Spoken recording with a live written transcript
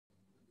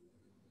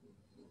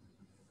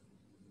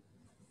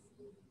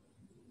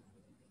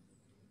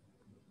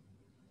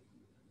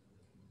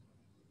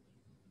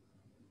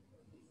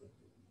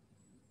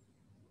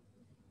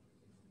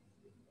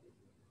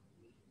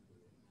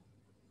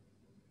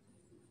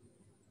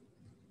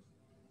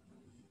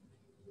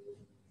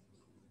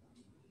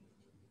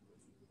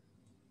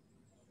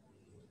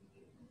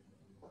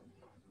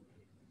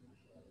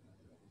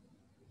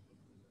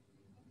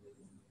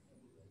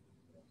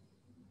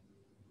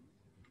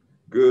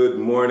Good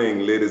morning,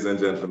 ladies and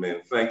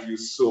gentlemen. Thank you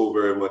so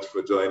very much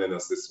for joining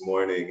us this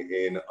morning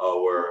in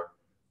our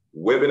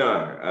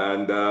webinar.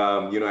 And,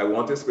 I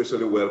want to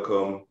especially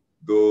welcome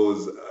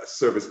those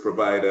service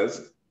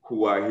providers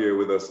who are here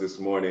with us this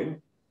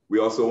morning. We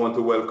also want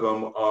to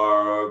welcome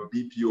our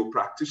BPO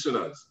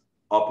practitioners,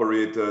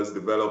 operators,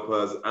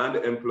 developers, and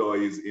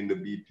employees in the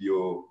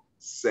BPO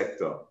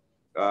sector.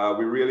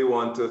 We really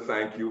want to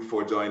thank you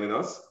for joining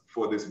us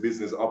for this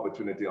Business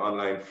Opportunity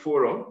Online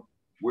Forum.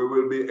 We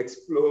will be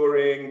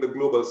exploring the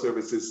global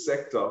services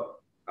sector,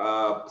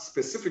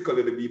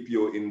 specifically the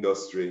BPO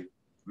industry,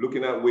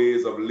 looking at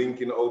ways of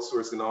linking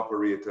outsourcing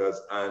operators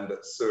and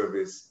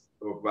service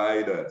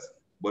providers.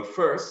 But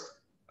first,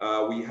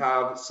 we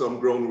have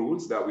some ground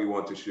rules that we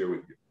want to share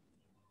with you.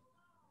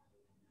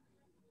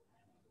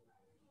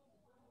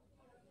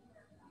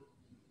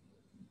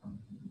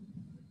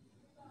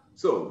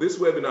 So this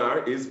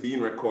webinar is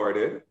being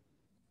recorded.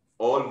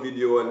 All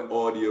video and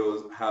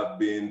audios have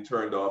been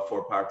turned off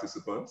for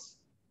participants.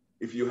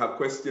 If you have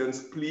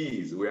questions,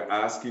 please, we're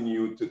asking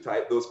you to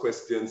type those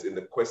questions in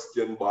the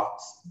question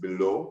box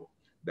below.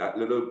 That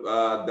little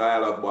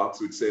dialog box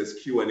which says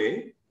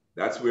Q&A,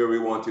 that's where we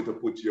want you to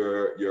put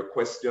your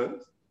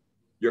questions.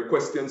 Your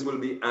questions will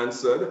be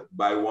answered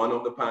by one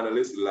of the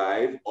panelists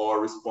live or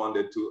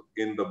responded to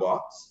in the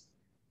box.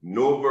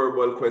 No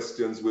verbal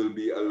questions will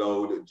be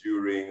allowed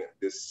during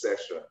this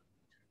session.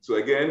 So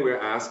again, we're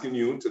asking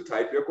you to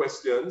type your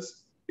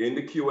questions in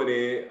the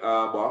Q&A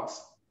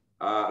box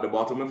at the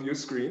bottom of your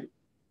screen.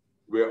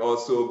 We're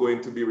also going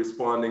to be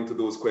responding to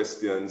those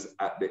questions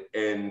at the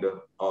end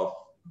of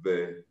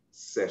the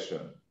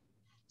session.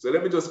 So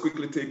let me just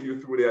quickly take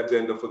you through the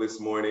agenda for this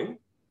morning.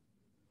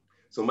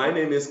 So my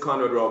name is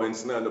Conrad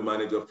Robinson. I'm the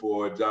manager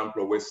for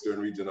JAMPRO Western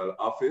Regional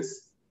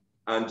Office.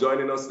 And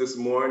joining us this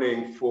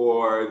morning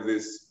for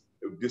this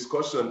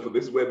discussion for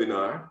this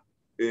webinar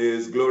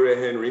is Gloria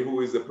Henry, who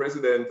is the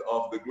president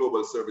of the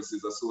Global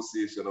Services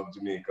Association of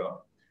Jamaica.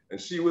 And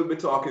she will be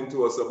talking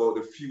to us about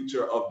the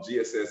future of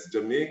GSS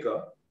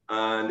Jamaica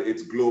and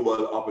its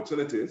global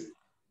opportunities.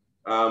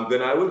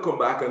 Then I will come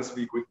back and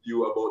speak with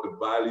you about the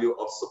value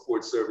of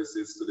support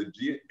services to the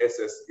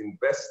GSS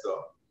investor.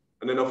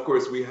 And then of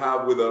course we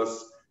have with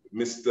us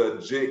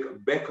Mr.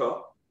 Jake Becker,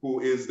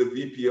 who is the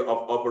VP of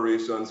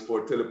Operations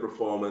for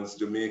Teleperformance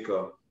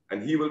Jamaica.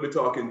 And he will be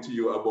talking to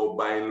you about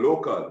buying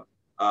local,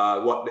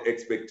 what the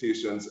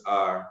expectations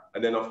are.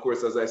 And then of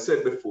course, as I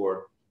said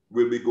before,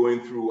 we'll be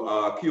going through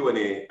our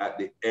Q&A at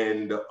the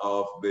end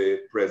of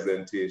the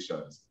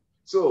presentations.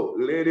 So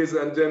ladies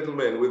and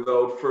gentlemen,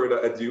 without further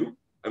ado,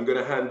 I'm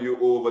gonna hand you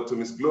over to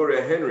Ms.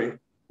 Gloria Henry,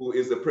 who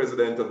is the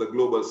president of the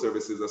Global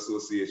Services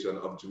Association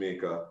of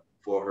Jamaica,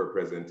 for her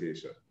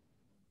presentation.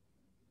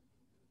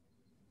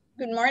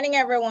 Good morning,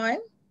 everyone.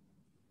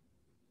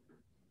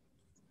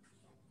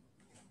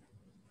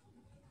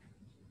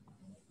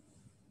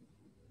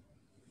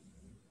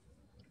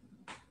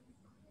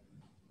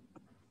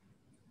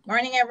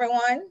 Morning,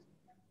 everyone.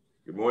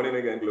 Good morning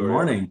again, Gloria. Good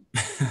morning.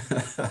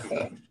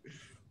 Okay.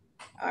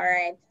 All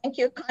right. Thank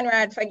you,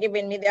 Conrad, for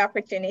giving me the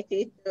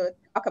opportunity to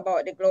talk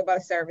about the global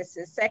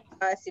services sector.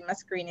 I see my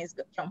screen is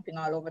jumping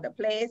all over the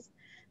place.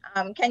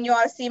 Can you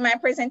all see my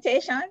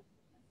presentation?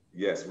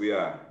 Yes, we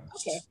are.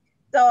 Okay.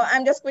 So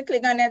I'm just quickly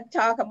going to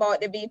talk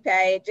about the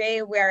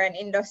BPIJ. We're an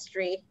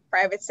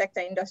private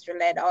sector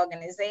industry-led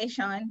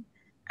organization,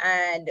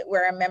 and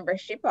we're a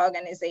membership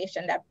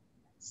organization that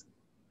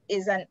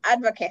is an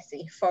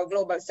advocacy for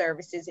global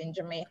services in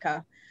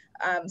Jamaica.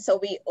 So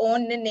we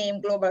own the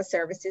name Global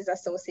Services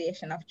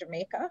Association of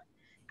Jamaica,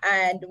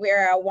 and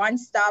we're a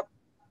one-stop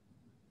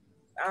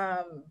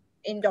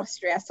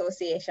industry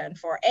association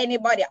for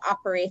anybody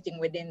operating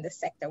within the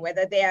sector,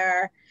 whether they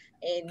are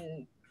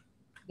in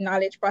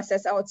knowledge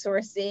process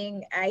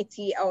outsourcing,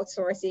 IT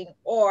outsourcing,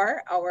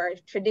 or our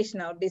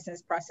traditional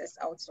business process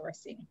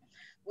outsourcing.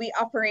 We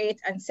operate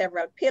on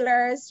several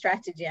pillars: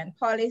 strategy and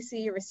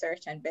policy,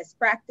 research and best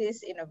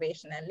practice,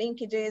 innovation and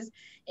linkages,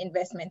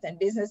 investment and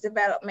business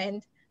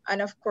development,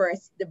 and of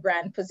course, the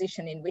brand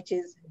positioning, which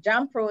is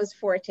JAMPRO's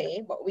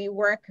forte, but we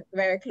work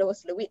very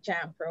closely with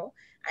JAMPRO,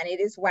 and it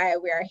is why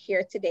we are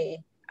here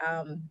today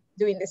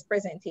doing this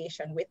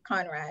presentation with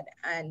Conrad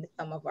and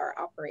some of our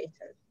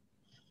operators.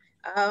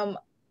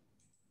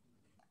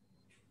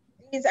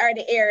 These are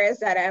the areas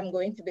that I'm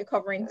going to be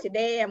covering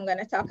today. I'm going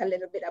to talk a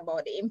little bit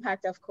about the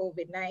impact of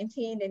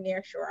COVID-19, the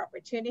nearshore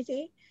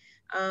opportunity,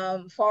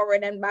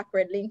 forward and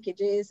backward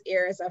linkages,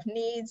 areas of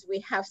needs. We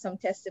have some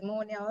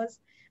testimonials,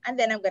 and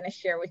then I'm going to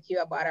share with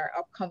you about our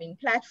upcoming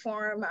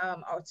platform,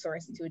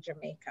 Outsourced to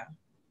Jamaica.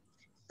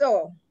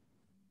 So,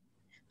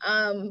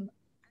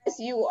 as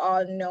you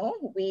all know,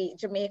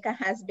 Jamaica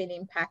has been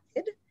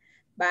impacted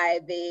by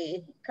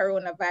the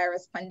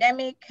coronavirus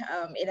pandemic.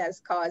 It has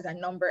caused a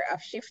number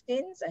of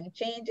shiftings and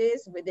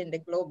changes within the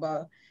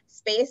global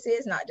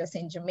spaces, not just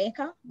in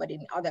Jamaica, but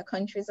in other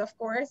countries, of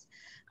course.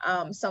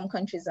 Some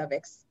countries have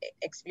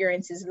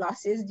experienced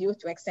losses due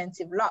to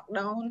extensive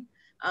lockdown.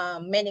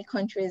 Many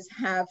countries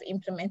have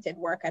implemented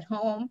work at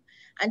home,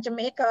 and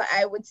Jamaica,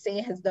 I would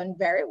say, has done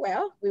very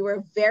well. We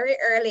were very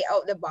early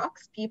out the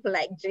box. People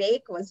like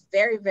Jake was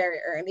very, very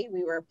early.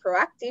 We were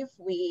proactive.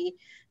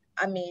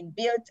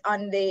 Built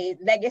on the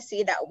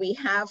legacy that we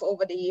have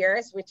over the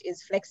years, which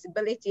is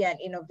flexibility and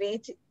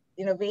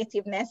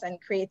innovativeness and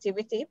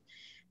creativity.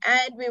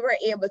 And we were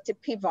able to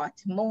pivot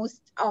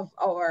most of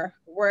our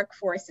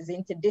workforces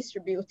into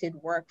distributed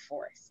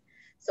workforce.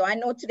 So I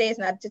know today is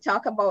not to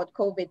talk about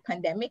COVID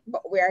pandemic,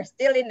 but we are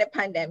still in the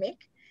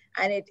pandemic.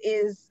 And it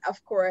is,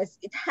 of course,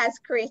 it has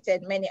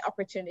created many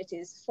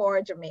opportunities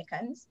for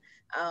Jamaicans.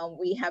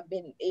 We have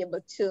been able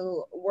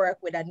to work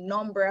with a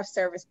number of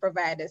service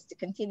providers to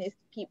continue to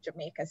keep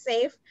Jamaica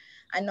safe.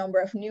 A number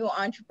of new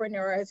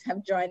entrepreneurs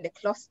have joined the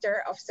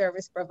cluster of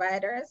service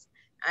providers,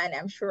 and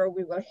I'm sure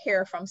we will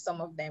hear from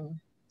some of them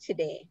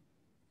today.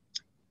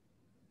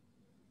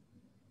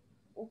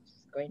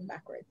 Oops, going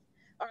backwards.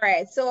 All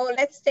right, so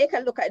let's take a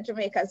look at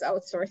Jamaica's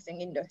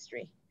outsourcing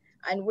industry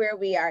and where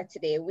we are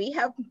today. We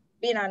have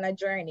been on a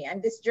journey,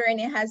 and this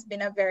journey has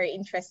been a very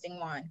interesting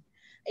one.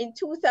 In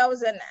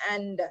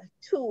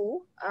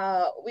 2002,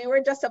 we were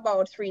just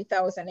about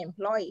 3,000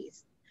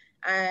 employees.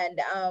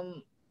 And,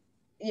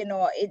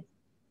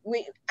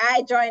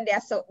 I joined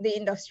the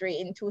industry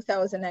in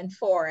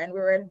 2004, and we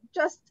were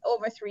just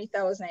over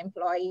 3,000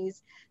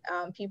 employees.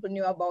 People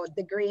knew about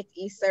the Great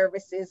East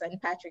Services and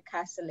Patrick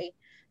Castley.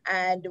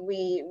 And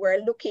we were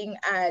looking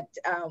at,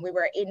 we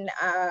were in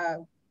a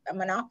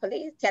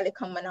monopoly,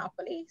 telecom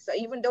monopoly. So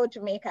even though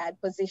Jamaica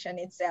had positioned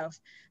itself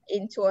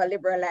into a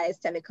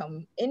liberalized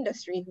telecom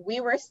industry,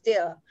 we were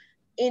still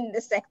in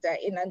the sector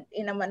in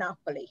a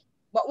monopoly.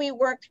 But we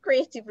worked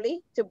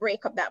creatively to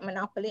break up that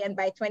monopoly. And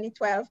by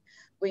 2012,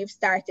 we've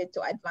started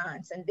to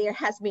advance. And there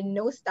has been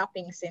no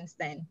stopping since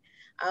then.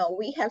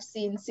 We have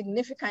seen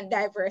significant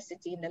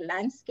diversity in the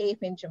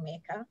landscape in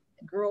Jamaica,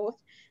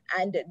 growth,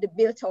 and the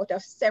built out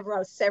of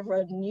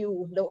several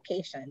new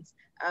locations.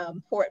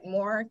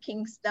 Portmore,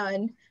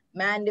 Kingston,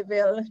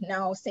 Mandeville,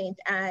 now St.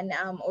 Anne,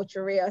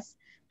 Ocho Rios.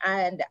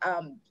 And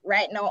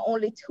right now,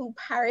 only 2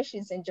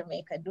 parishes in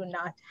Jamaica do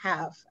not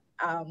have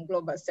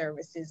global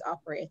services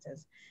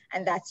operators.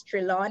 And that's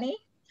Trelawney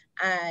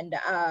and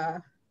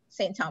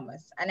St.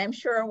 Thomas. And I'm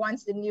sure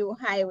once the new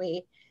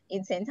highway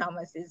in St.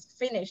 Thomas is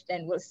finished,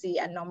 then we'll see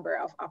a number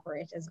of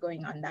operators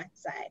going on that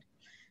side.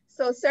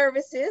 So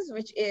services,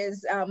 which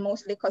is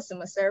mostly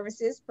customer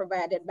services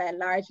provided by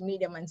large,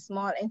 medium, and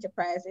small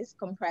enterprises,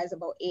 comprise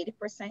about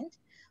 80%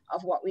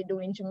 of what we do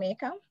in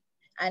Jamaica.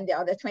 And the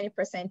other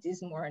 20%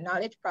 is more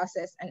knowledge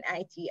process and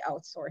IT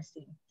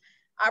outsourcing.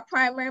 Our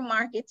primary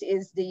market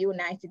is the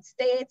United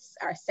States.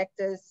 Our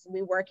sectors,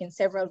 we work in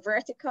several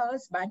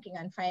verticals: banking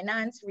and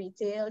finance,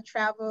 retail,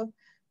 travel,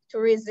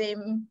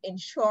 tourism,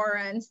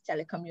 insurance,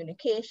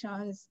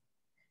 telecommunications,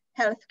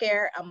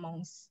 healthcare,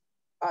 amongst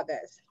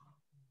others.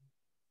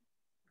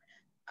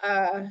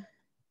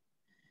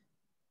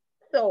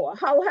 So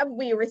how have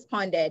we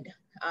responded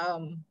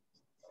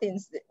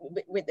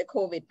with the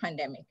COVID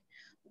pandemic?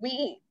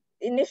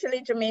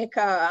 Initially,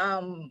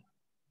 Jamaica,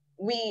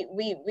 we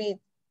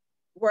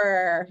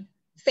were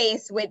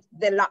faced with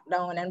the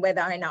lockdown and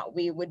whether or not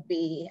we would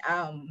be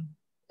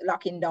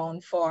locking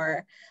down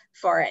for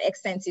an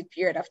extensive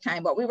period of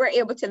time. But we were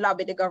able to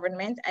lobby the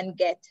government and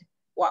get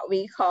what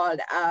we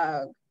called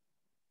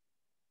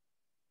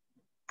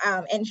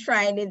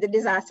enshrined in the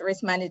Disaster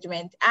Risk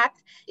Management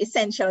Act,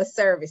 essential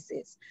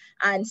services.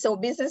 And so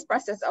business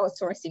process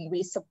outsourcing,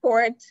 we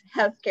support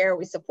healthcare,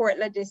 we support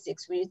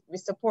logistics, we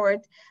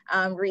support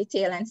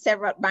retail and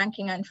several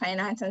banking and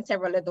finance and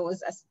several of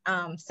those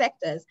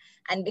sectors.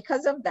 And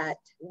because of that,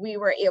 we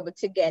were able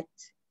to get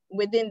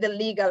within the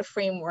legal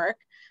framework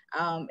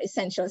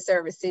essential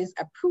services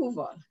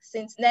approval.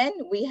 Since then,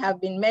 we have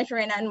been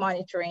measuring and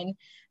monitoring,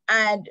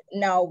 and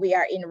now we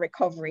are in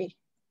recovery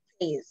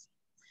phase.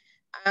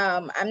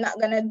 I'm not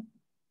going to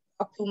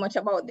talk too much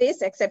about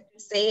this, except to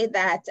say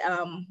that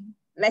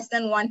less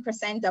than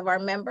 1% of our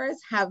members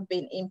have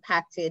been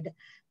impacted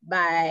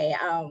by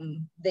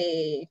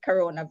the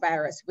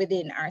coronavirus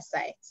within our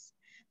sites.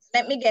 So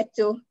let me get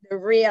to the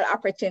real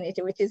opportunity,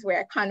 which is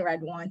where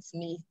Conrad wants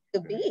me to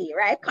be,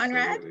 right,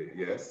 Conrad?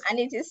 Absolutely, yes. And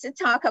it is to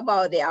talk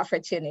about the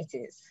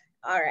opportunities.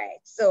 All right,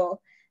 so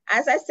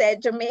as I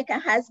said, Jamaica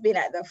has been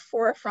at the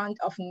forefront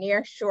of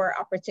nearshore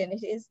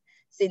opportunities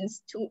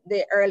since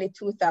the early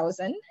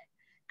 2000s.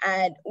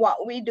 And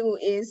what we do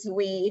is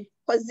we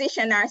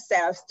position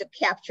ourselves to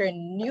capture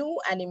new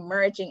and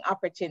emerging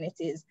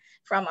opportunities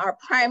from our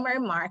primary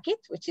market,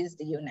 which is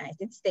the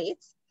United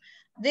States.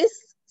 This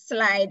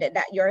slide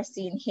that you're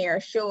seeing here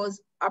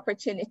shows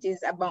opportunities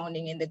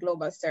abounding in the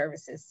global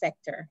services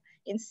sector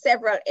in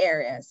several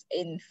areas: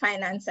 in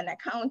finance and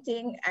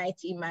accounting,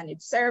 IT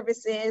managed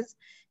services,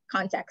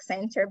 contact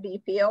center,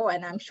 BPO,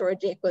 and I'm sure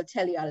Jake will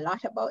tell you a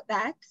lot about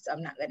that, so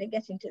I'm not going to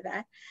get into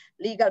that.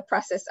 Legal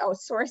process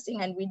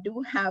outsourcing, and we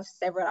do have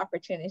several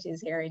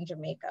opportunities here in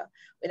Jamaica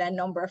with a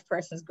number of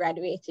persons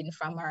graduating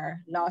from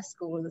our law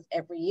schools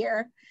every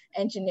year.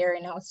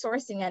 Engineering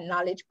outsourcing and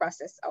knowledge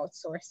process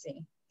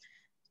outsourcing.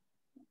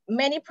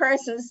 Many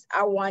persons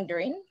are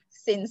wondering,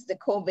 since the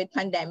COVID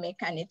pandemic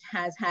and it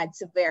has had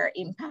severe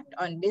impact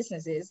on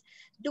businesses,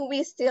 do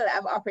we still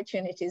have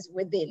opportunities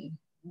within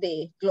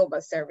the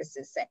global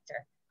services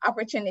sector?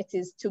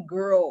 Opportunities to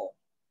grow?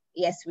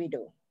 Yes, we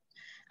do.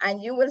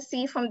 And you will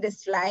see from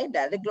this slide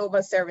that the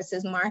global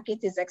services market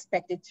is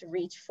expected to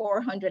reach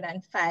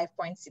 $405.6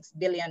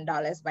 billion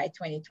by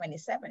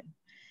 2027.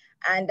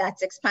 And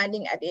that's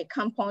expanding at a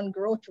compound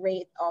growth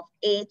rate of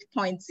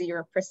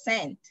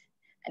 8.0%.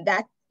 And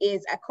that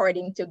is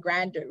according to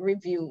Grand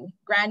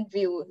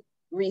View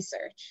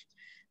Research.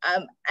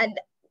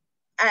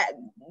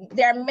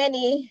 There are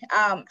many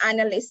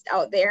analysts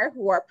out there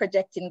who are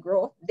projecting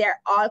growth.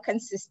 They're all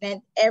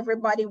consistent.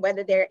 Everybody,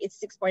 whether it's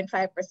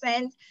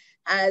 6.5%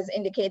 as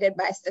indicated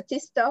by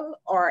Statista,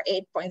 or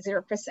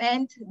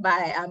 8.0%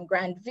 by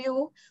Grand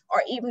View,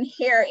 or even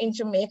here in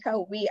Jamaica,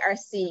 we are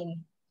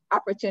seeing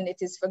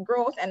opportunities for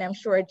growth. And I'm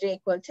sure Jake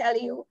will tell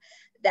you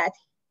that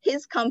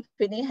his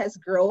company has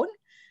grown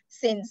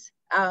since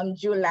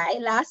July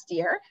last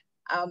year,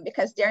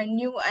 because there are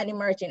new and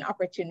emerging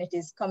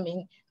opportunities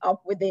coming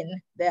up within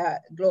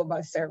the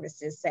global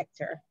services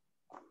sector.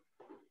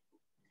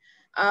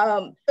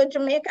 So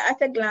Jamaica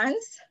at a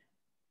glance,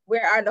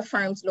 where are the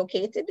firms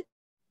located?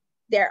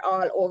 They're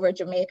all over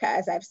Jamaica,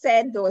 as I've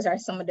said. Those are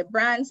some of the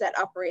brands that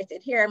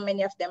operated here.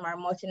 Many of them are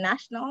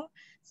multinational,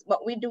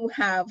 but we do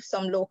have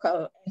some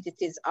local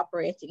entities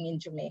operating in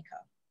Jamaica.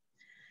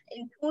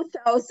 In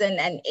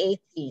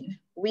 2018,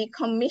 we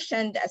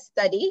commissioned a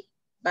study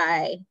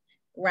by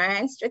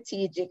Ryan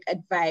Strategic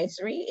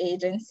Advisory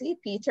Agency,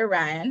 Peter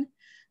Ryan,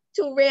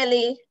 to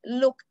really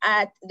look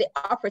at the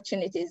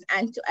opportunities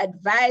and to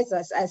advise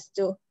us as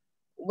to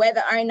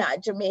whether or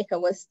not Jamaica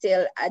was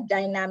still a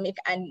dynamic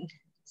and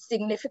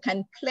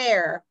significant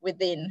player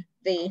within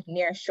the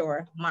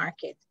nearshore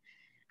market.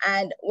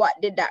 And what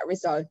did that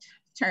result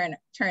turn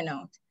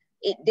out?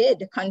 It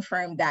did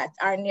confirm that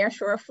our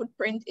nearshore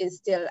footprint is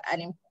still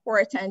an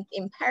important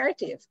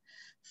imperative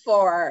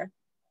for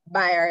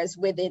buyers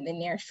within the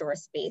nearshore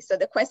space. So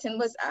the question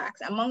was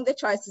asked, among the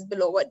choices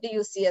below, what do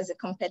you see as the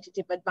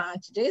competitive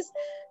advantages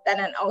that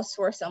an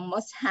outsourcer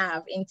must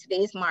have in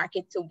today's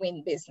market to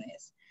win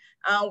business?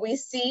 We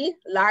see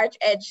large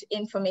edge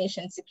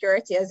information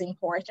security as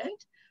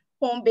important,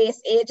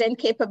 home-based agent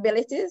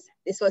capabilities.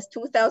 This was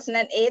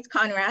 2008,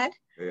 Conrad.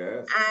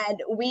 Yes.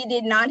 And we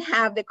did not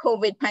have the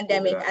COVID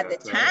pandemic at the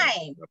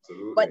time.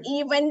 Absolutely. But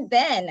even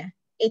then,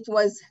 it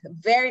was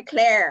very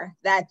clear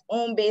that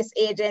home-based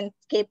agent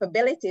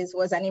capabilities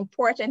was an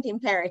important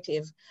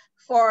imperative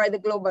for the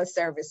global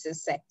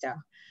services sector.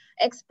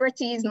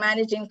 Expertise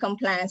managing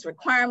compliance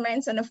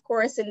requirements, and of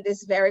course, in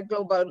this very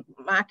global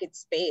market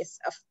space,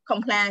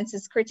 compliance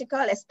is critical,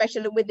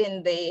 especially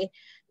within the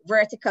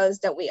verticals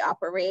that we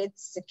operate: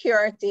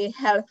 security,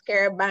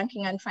 healthcare,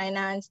 banking, and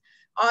finance.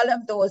 All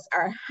of those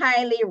are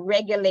highly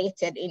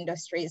regulated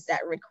industries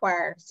that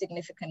require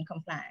significant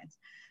compliance.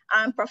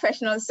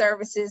 Professional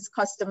services,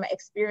 customer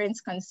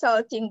experience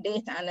consulting,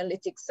 data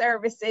analytics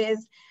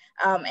services,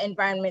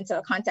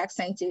 environmental contact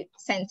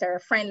center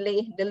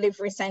friendly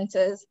delivery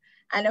centers,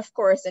 and of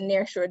course, the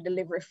nearshore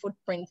delivery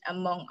footprint,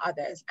 among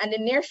others. And the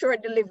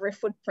nearshore delivery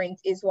footprint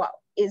is what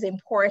is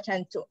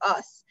important to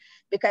us,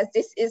 because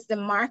this is the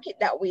market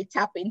that we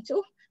tap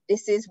into.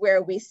 This is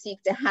where we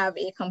seek to have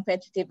a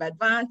competitive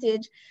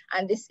advantage,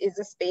 and this is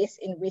a space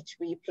in which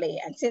we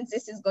play. And since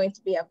this is going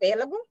to be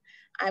available,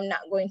 I'm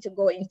not going to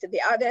go into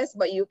the others,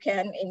 but you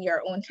can, in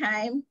your own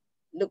time,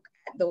 look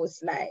at those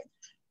slides.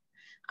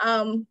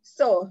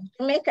 So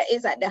Jamaica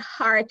is at the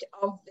heart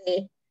of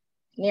the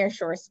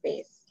nearshore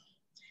space.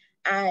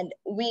 And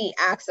we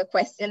ask a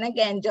question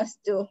again, just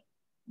to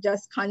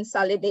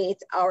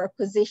consolidate our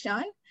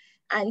position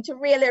and to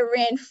really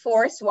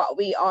reinforce what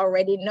we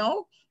already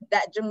know,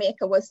 that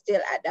Jamaica was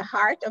still at the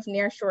heart of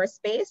nearshore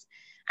space.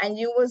 And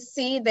you will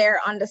see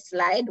there on the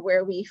slide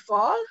where we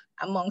fall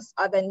amongst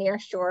other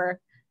nearshore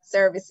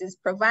services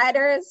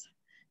providers,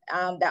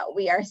 that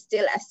we are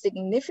still a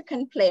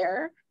significant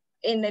player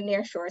in the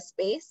nearshore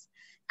space,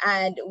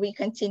 and we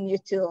continue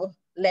to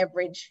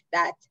leverage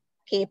that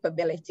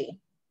capability.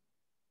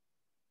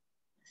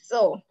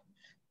 So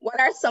what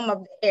are some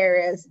of the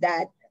areas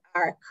that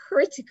are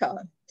critical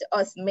to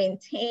us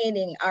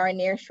maintaining our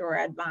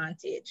nearshore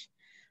advantage?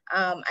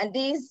 And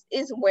this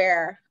is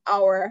where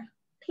our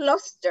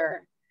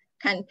cluster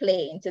can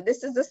play into.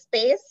 This is the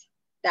space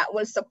that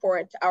will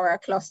support our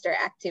cluster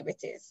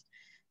activities.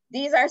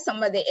 These are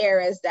some of the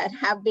areas that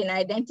have been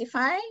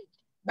identified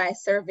by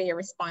survey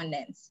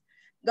respondents.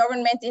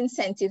 Government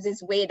incentives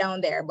is way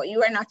down there, but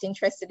you are not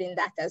interested in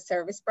that as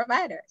service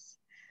providers.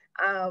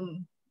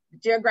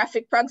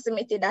 Geographic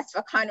proximity, that's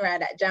for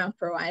Conrad at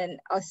JAMPRO and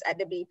us at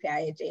the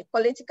BPIAJ.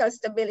 Political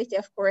stability,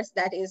 of course,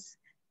 that is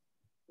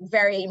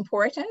very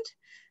important.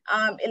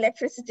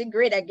 Electricity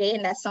grid,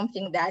 again, that's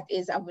something that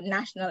is of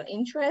national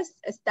interest.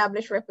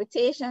 Established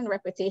reputation,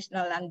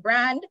 reputational and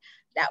brand,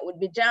 that would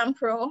be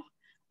JAMPRO.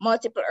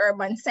 Multiple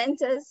urban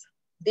centers,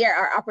 there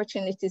are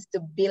opportunities to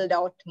build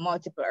out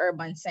multiple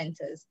urban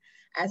centers.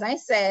 As I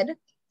said,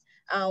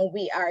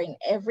 we are in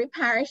every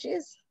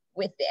parishes,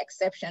 with the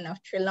exception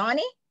of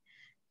Trelawney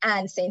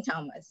and St.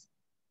 Thomas.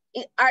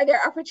 Are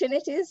there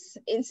opportunities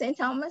in St.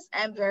 Thomas?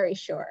 I'm very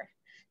sure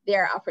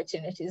there are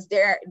opportunities.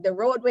 The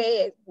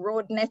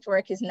road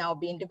network is now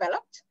being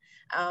developed.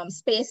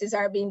 Spaces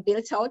are being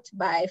built out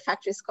by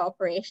Factories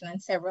Corporation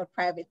and several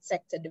private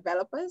sector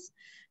developers.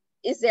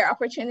 Is there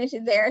opportunity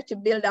there to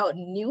build out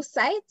new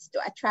sites to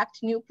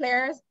attract new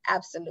players?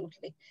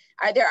 Absolutely.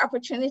 Are there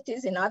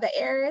opportunities in other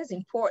areas,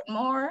 in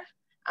Portmore,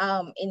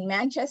 in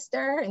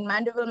Manchester, in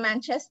Mandeville,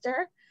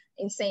 Manchester,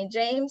 in St.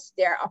 James?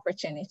 There are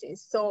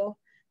opportunities. So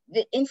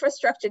the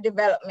infrastructure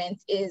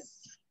development is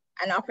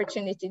an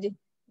opportunity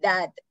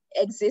that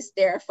exists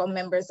there for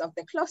members of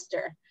the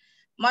cluster.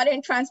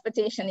 Modern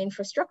transportation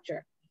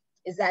infrastructure,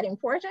 is that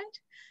important?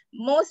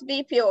 Most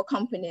BPO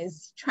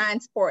companies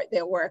transport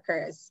their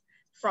workers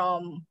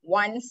from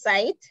one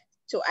site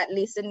to at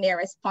least the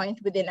nearest point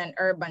within an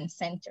urban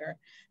center.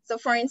 So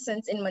for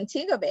instance, in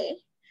Montego Bay,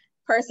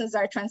 persons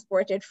are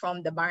transported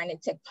from the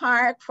Barnett Tech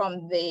Park,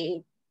 from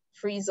the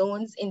free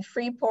zones in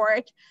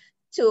Freeport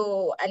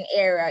to an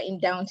area in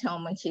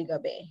downtown Montego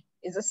Bay.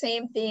 It's the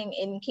same thing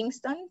in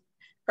Kingston.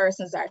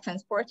 Persons are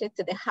transported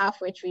to the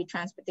Halfway Tree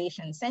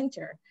Transportation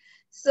Center.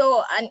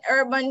 So an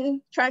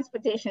urban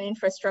transportation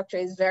infrastructure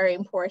is very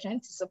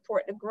important to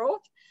support the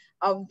growth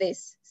of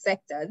this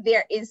sector.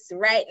 There is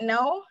right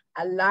now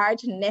a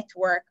large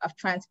network of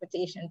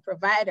transportation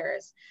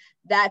providers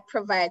that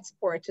provide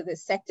support to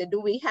this sector. Do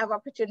we have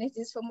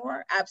opportunities for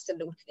more?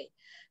 Absolutely.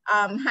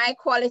 High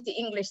quality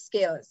English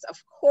skills, of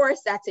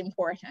course, that's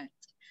important.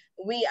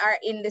 We are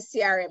in the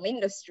CRM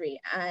industry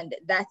and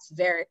that's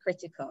very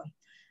critical.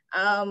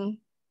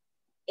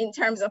 In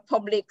terms of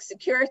public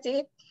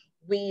security,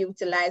 we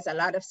utilize a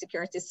lot of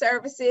security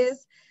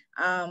services.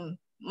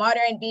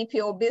 Modern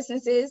BPO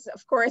businesses,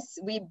 of course,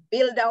 we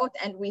build out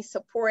and we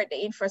support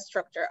the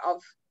infrastructure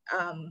of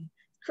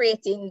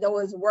creating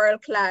those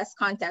world-class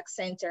contact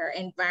center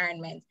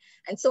environments.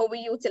 And so we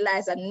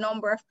utilize a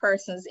number of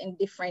persons in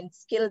different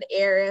skilled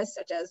areas,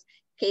 such as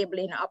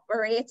cabling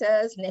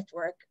operators,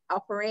 network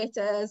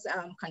operators,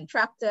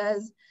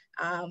 contractors,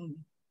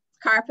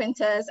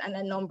 carpenters, and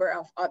a number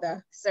of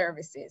other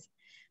services.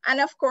 And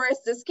of course,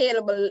 the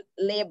scalable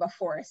labor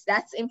force,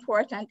 that's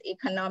important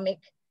economic,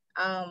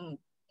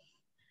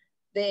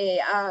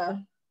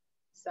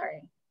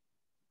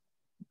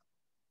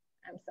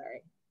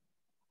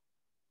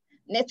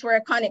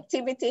 network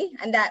connectivity,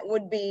 and that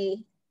would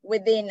be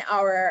within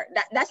our,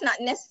 that's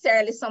not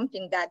necessarily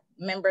something that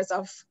members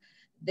of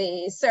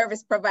the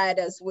service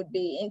providers would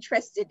be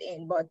interested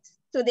in, but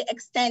to the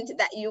extent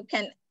that you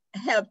can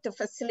help to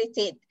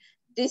facilitate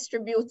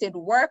distributed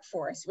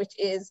workforce, which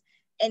is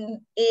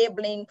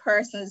enabling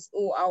persons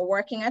who are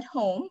working at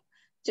home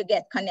to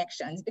get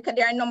connections, because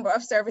there are a number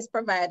of service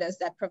providers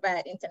that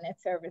provide internet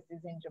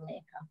services in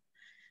Jamaica.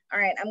 All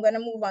right, I'm going to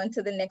move on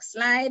to the next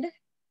slide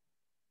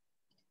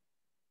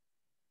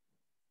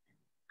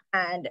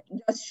and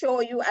just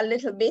show you a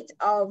little bit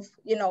of,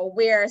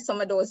 where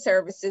some of those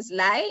services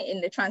lie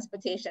in the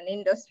transportation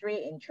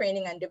industry, in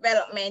training and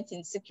development,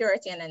 in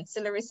security and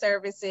ancillary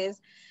services,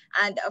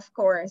 and of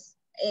course,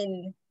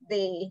 in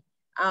the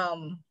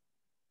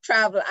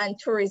travel and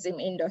tourism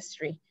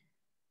industry.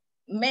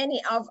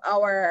 Many of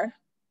our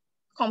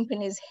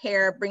companies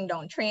here bring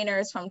down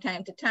trainers from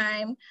time to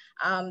time.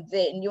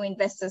 The new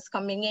investors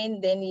coming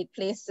in, they need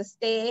place to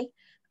stay.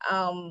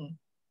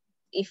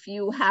 If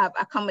you have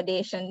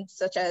accommodation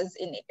such as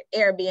in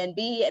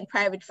Airbnb and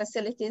private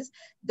facilities,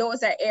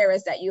 those are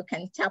areas that you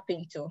can tap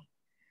into.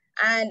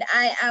 And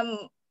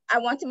I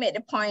want to make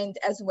the point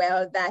as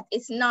well that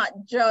it's not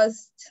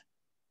just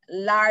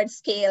large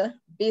scale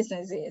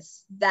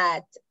businesses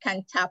that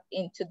can tap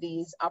into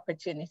these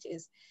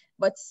opportunities,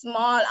 but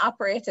small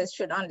operators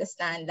should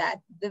understand that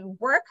the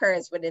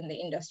workers within the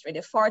industry,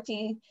 the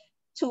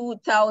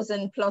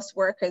 42,000 plus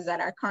workers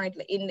that are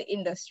currently in the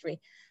industry,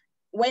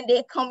 when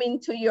they come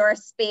into your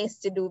space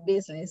to do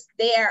business,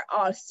 they are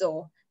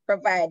also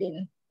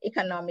providing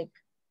economic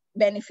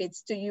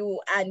benefits to you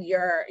and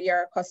your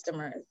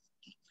customers.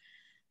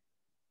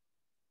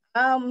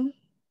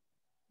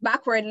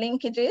 Backward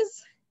linkages,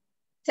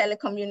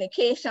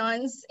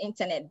 telecommunications,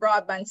 internet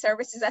broadband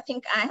services. I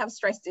think I have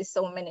stressed this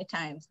so many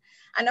times.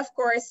 And of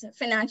course,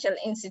 financial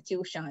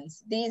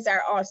institutions. These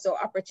are also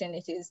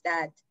opportunities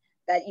that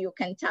you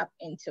can tap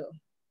into.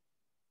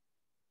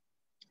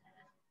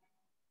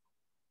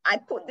 I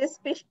put this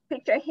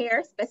picture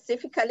here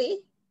specifically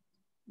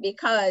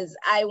because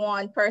I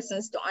want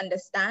persons to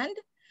understand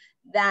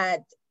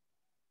that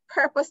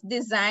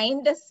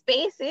purpose-designed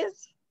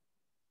spaces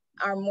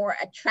are more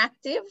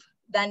attractive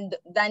than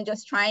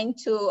just trying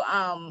to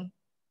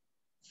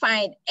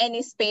find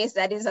any space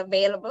that is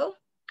available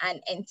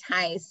and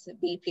entice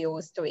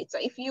BPOs to it. So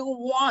if you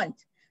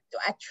want to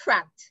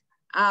attract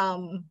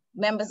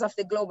members of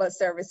the global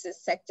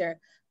services sector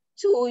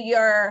to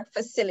your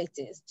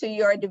facilities, to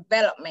your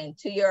development,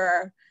 to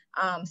your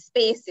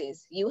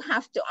spaces, you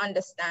have to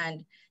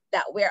understand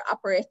that we're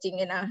operating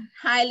in a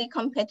highly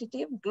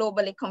competitive,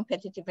 globally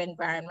competitive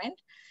environment,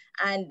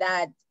 and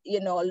that, you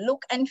know,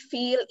 look and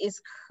feel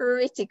is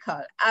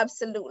critical,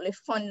 absolutely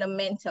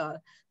fundamental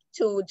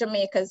to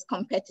Jamaica's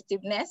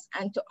competitiveness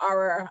and to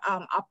our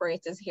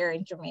operators here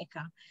in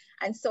Jamaica.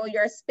 And so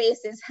your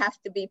spaces have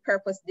to be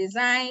purpose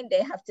designed.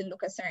 They have to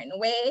look a certain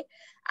way.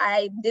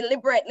 I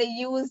deliberately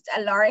used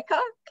Alorica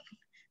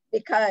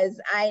because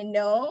I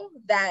know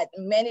that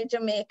many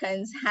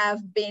Jamaicans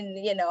have been,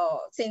 you know,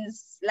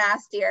 since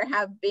last year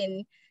have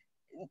been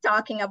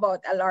talking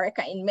about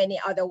Alorica in many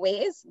other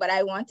ways, but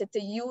I wanted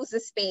to use the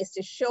space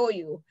to show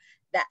you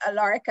that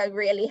Alorica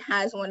really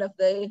has one of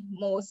the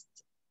most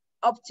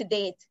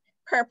up-to-date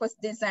purpose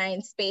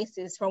designed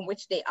spaces from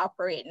which they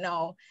operate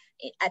now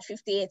at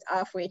 58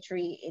 Halfway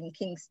Tree in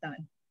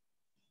Kingston.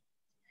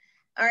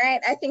 All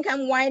right, I think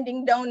I'm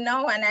winding down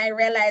now, and I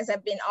realize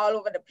I've been all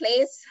over the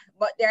place,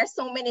 but there are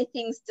so many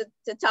things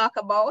to talk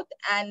about,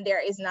 and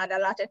there is not a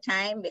lot of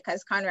time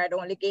because Conrad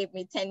only gave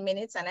me 10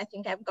 minutes, and I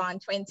think I've gone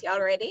 20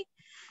 already.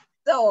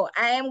 So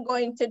I am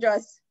going to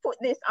just put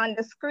this on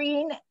the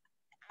screen,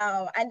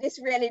 and this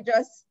really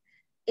just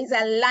is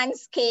a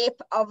landscape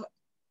of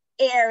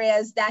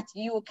areas that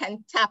you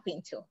can tap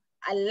into.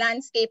 A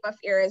landscape of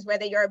areas,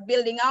 whether you're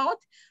building out,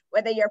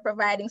 whether you're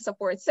providing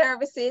support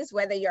services,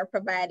 whether you're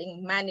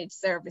providing managed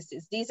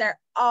services. These are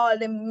all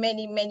the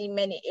many, many,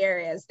 many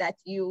areas that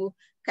you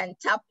can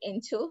tap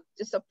into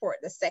to support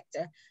the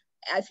sector.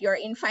 If you're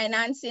in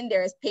financing,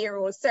 there's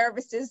payroll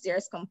services,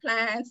 there's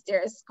compliance,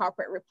 there's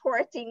corporate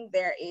reporting,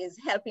 there is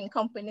helping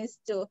companies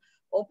to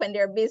open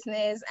their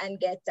business and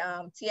get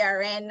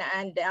TRN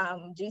and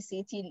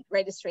GCT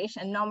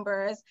registration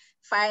numbers,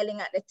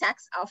 filing at the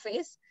tax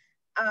office.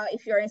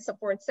 If you're in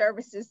support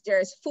services,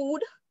 there's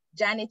food,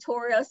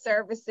 janitorial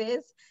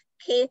services,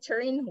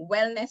 catering,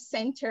 wellness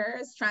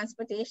centers,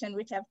 transportation,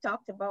 which I've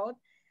talked about.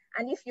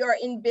 And if you're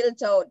in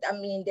built out, I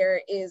mean, there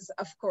is,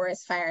 of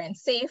course, fire and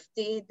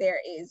safety,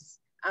 there is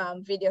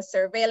video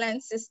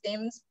surveillance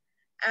systems,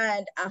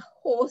 and a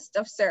host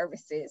of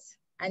services.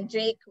 And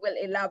Jake will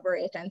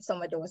elaborate on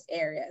some of those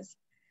areas.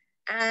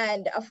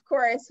 And of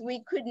course,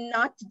 we could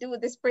not do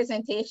this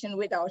presentation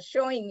without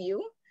showing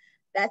you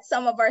that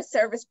some of our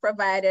service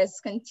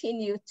providers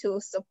continue to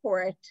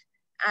support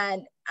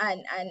and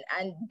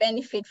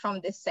benefit from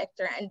this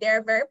sector. And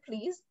they're very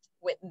pleased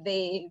with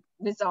the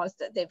results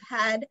that they've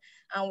had.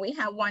 And we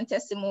have one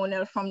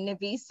testimonial from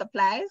Nevis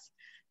Supplies,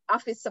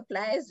 Office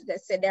Supplies,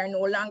 that said they're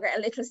no longer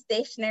a little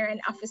stationary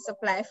and office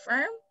supply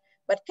firm,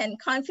 but can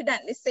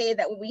confidently say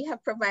that we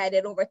have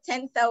provided over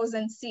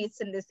 10,000 seats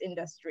in this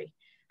industry.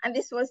 And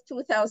this was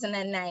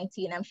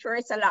 2019. I'm sure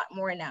it's a lot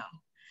more now.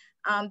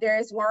 There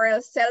is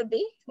Warrell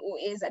Selby, who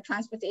is a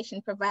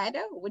transportation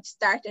provider, which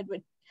started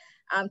with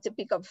to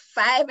pick up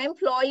 5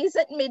 employees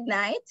at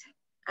midnight,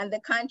 and the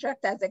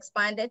contract has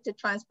expanded to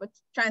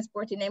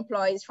transporting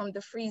employees from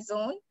the free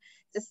zone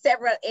to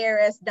several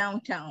areas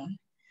downtown.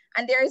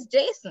 And there is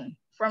Jason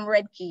from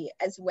Red Key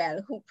as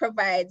well, who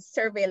provides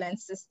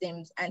surveillance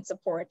systems and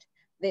support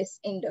this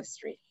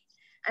industry.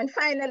 And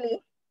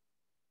finally,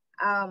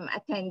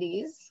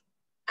 attendees,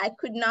 I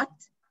could not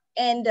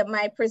end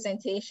my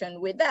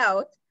presentation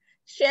without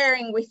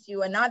sharing with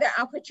you another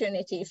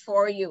opportunity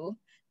for you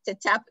to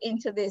tap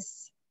into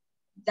this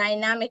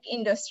dynamic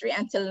industry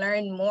and to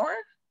learn more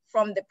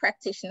from the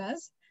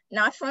practitioners,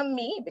 not from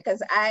me,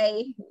 because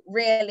I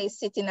really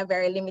sit in a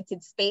very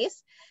limited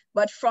space,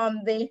 but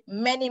from the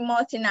many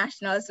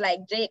multinationals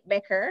like Jake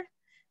Becker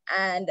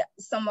and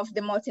some of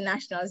the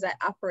multinationals that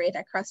operate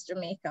across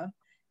Jamaica,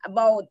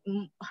 about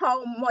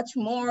how much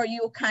more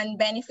you can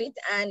benefit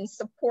and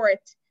support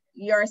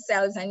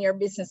yourselves and your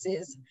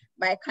businesses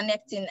by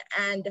connecting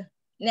and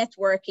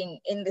networking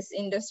in this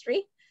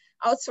industry.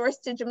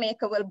 Outsource to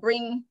Jamaica will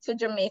bring to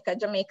Jamaica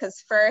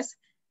Jamaica's first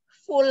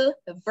full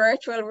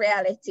virtual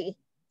reality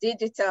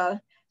digital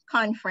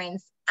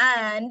conference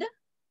and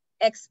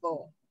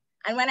expo.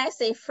 And when I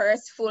say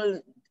first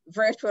full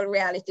virtual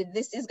reality,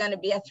 this is going to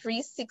be a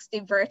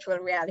 360 virtual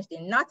reality,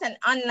 not an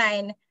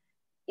online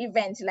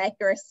event like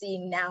you're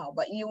seeing now,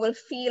 but you will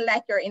feel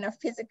like you're in a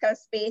physical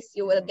space.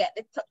 You will get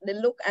the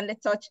look and the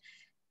touch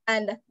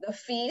and the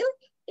feel.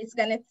 It's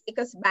going to take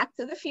us back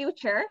to the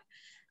future.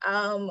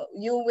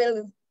 You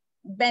will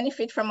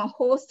benefit from a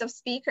host of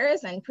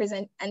speakers and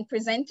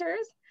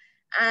presenters,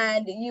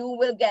 and you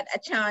will get a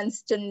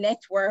chance to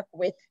network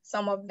with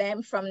some of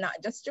them from not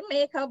just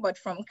Jamaica, but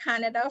from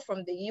Canada,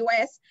 from the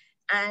US,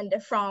 and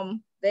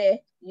from the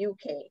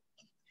UK.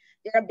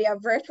 There'll be a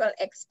virtual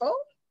expo,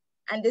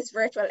 and this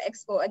virtual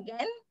expo,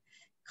 again,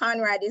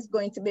 Conrad is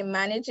going to be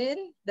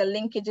managing the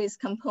linkages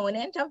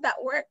component of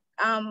that work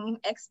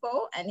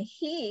expo, and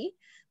he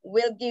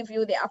will give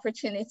you the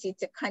opportunity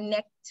to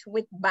connect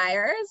with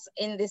buyers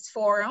in this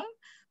forum.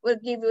 We'll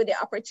give you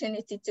the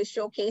opportunity to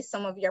showcase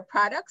some of your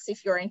products.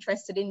 If you're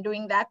interested in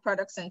doing that,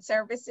 products and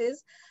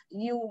services,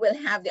 you will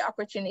have the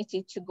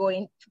opportunity to go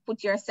in, to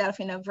put yourself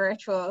in a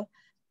virtual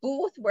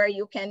booth where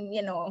you can,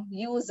 you know,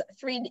 use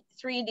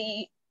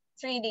 3D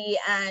 3D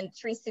and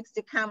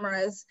 360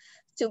 cameras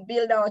to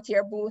build out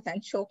your booth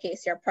and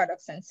showcase your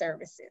products and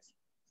services.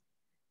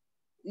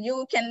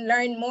 You can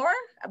learn more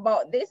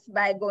about this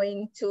by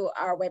going to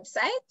our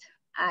website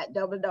at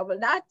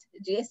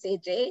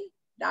www.gsaj.org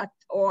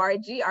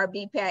or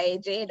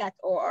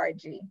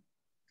bpiaj.org.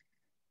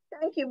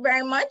 Thank you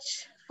very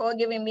much for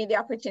giving me the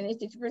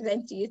opportunity to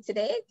present to you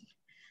today.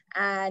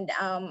 And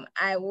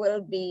I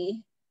will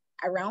be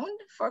around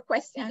for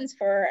questions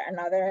for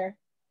another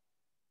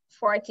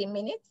 40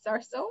 minutes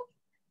or so.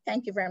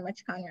 Thank you very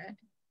much, Conrad.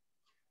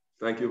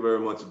 Thank you very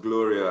much,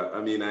 Gloria.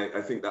 I mean,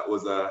 I think that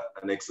was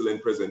an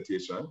excellent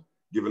presentation,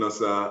 giving us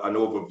an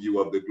overview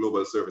of the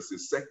global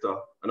services sector.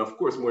 And of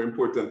course, more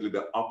importantly,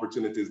 the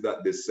opportunities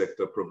that this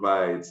sector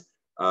provides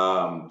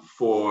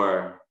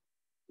for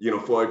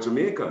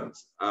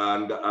Jamaicans.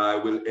 And I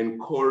will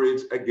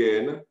encourage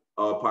again,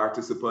 our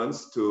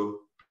participants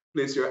to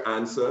place your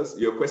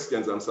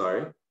questions,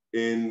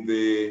 in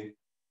the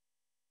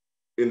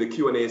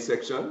Q&A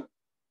section.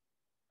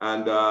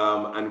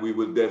 And we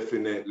will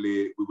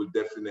definitely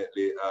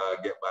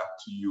get back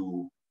to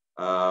you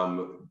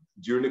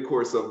during the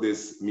course of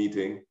this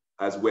meeting,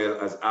 as well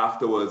as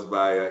afterwards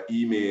via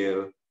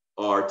email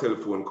or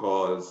telephone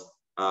calls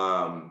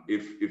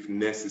if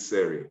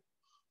necessary.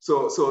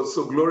 So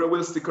Gloria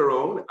will stick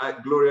around.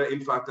 Gloria,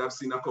 in fact, I've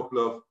seen a couple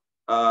of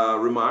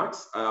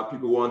remarks,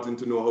 people wanting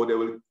to know how they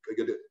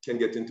can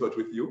get in touch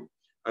with you.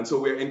 And so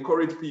we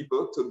encourage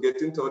people to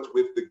get in touch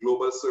with the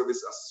Global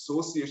Service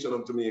Association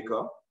of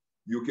Jamaica.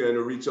 You can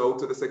reach out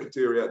to the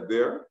secretariat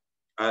there,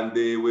 and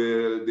they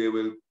will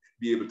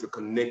be able to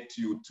connect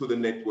you to the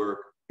network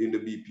in the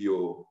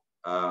BPO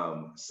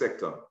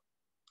sector.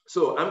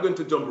 So I'm going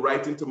to jump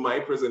right into my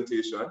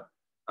presentation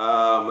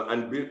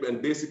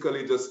and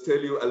basically just tell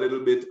you a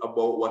little bit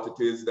about what it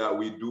is that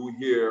we do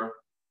here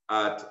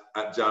at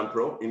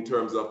JAMPRO in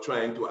terms of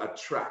trying to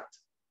attract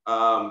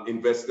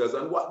investors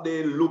and what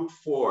they look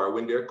for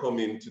when they're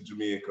coming to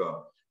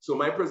Jamaica. So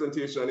my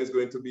presentation is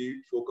going to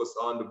be focused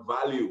on the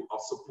value of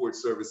support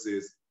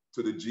services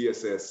to the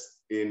GSS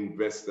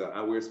investor.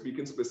 And we're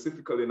speaking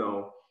specifically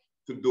now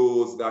to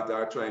those that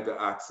are trying to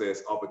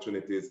access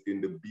opportunities in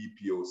the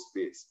BPO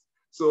space.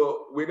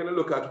 So we're going to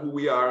look at who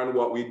we are and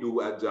what we do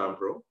at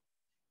JAMPRO.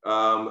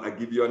 I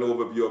give you an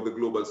overview of the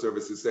global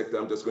services sector.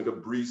 I'm just going to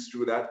breeze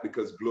through that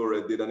because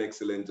Gloria did an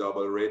excellent job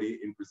already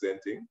in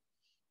presenting.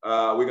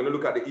 We're going to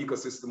look at the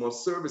ecosystem of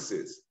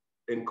services,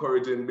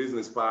 encouraging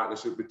business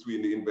partnership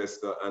between the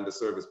investor and the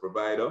service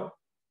provider.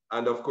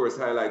 And of course,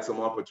 highlight some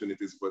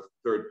opportunities for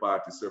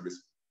third-party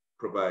service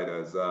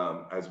providers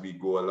as we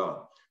go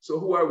along. So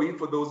who are we?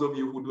 For those of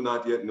you who do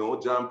not yet know,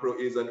 JAMPRO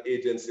is an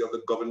agency of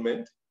the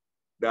government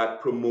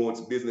that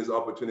promotes business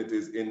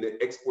opportunities in the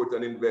export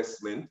and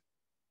investment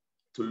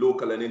to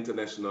local and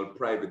international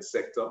private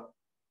sector.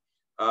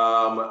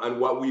 And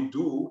what we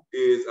do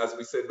is, as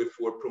we said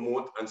before,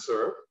 promote and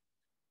serve.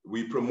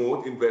 We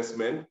promote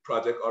investment,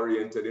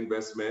 project-oriented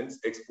investments,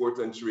 export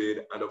and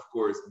trade, and of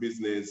course,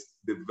 business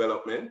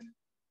development.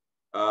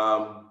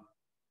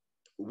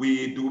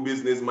 We do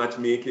business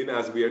matchmaking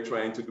as we are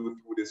trying to do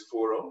through this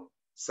forum,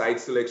 site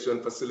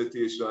selection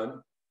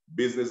facilitation,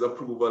 business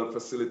approval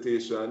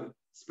facilitation,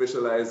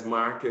 specialized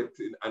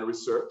marketing and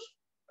research,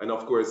 and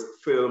of course,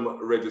 film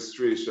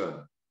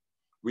registration.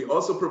 We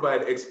also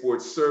provide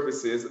export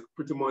services,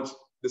 pretty much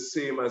the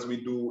same as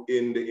we do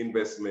in the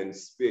investment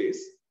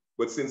space.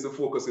 But since the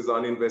focus is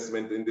on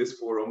investment in this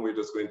forum, we're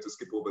just going to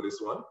skip over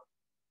this one.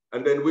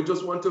 And then we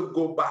just want to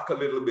go back a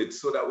little bit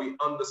so that we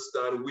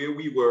understand where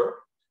we were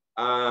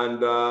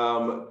and,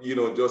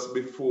 just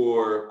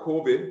before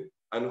COVID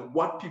and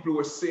what people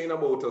were saying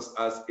about us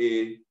as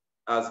a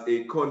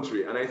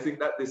country. And I think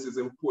that this is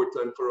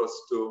important for us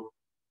to,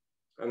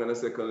 hang on a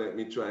second, let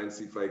me try and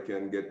see if I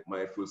can get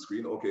my full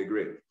screen. Okay,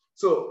 great.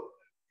 So,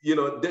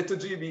 debt to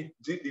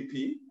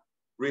GDP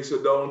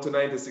ratio down to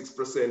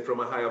 96% from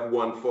a high of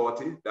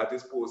 140. That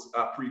is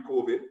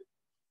pre-COVID.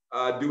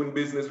 Doing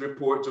business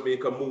report,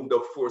 Jamaica moved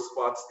up 4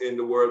 spots in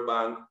the World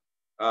Bank.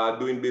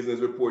 Doing business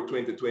report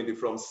 2020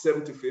 from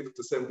 75th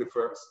to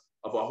 71st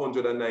of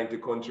 190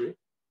 countries.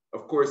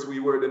 Of course, we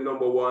were the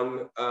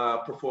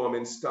 #1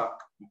 performing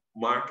stock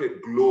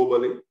market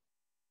globally.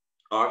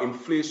 Our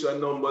inflation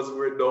numbers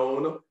were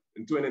down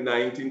in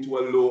 2019 to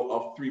a low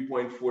of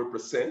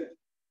 3.4%.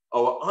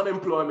 Our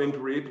unemployment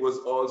rate was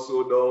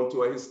also down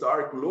to a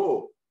historic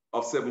low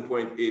of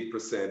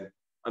 7.8%.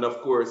 And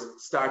of course,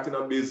 starting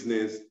a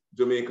business,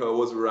 Jamaica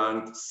was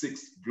ranked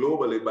 6th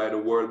globally by the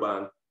World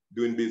Bank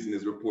doing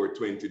business report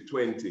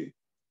 2020.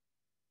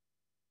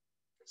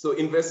 So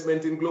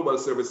investment in global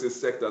services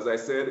sector, as I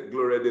said,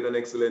 Gloria did an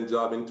excellent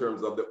job in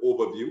terms of the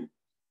overview.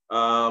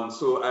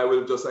 So I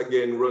will just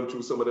again run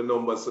through some of the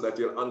numbers so that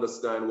you'll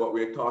understand what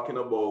we're talking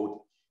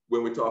about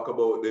when we talk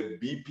about the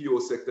BPO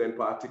sector in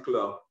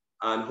particular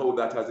and how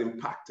that has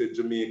impacted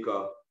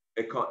Jamaica's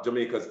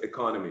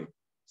economy.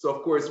 So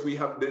of course, we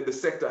have the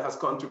sector has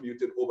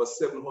contributed over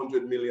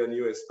 $700 million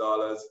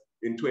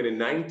in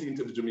 2019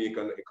 to the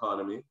Jamaican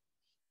economy.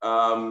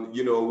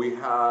 We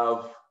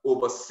have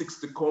over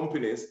 60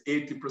 companies,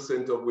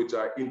 80% of which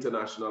are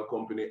international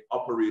companies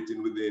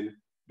operating within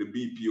the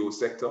BPO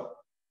sector,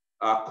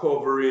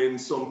 covering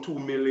some 2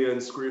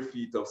 million square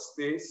feet of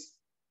space.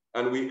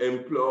 And we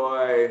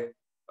employ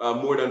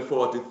more than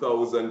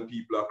 40,000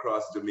 people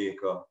across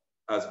Jamaica,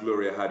 as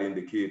Gloria had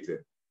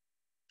indicated.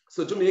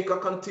 So Jamaica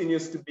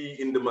continues to be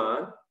in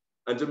demand,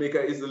 and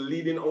Jamaica is the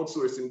leading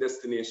outsourcing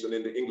destination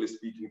in the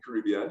English-speaking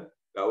Caribbean.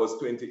 That was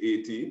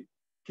 2018.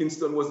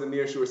 Kingston was the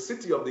Nearshore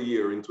City of the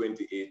Year in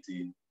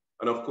 2018.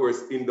 And of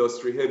course,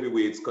 industry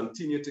heavyweights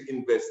continue to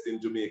invest in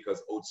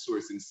Jamaica's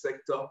outsourcing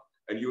sector.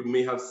 And you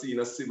may have seen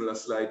a similar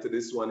slide to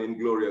this one in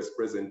Gloria's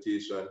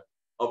presentation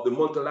of the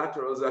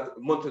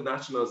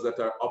multinationals that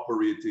are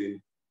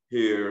operating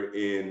here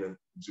in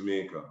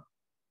Jamaica.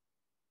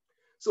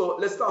 So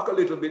let's talk a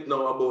little bit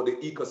now about the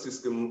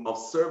ecosystem of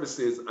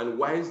services and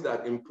why is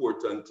that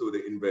important to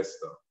the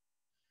investor.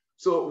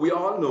 So we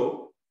all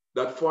know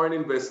that foreign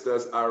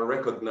investors are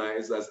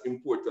recognized as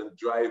important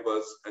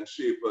drivers and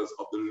shapers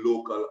of the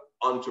local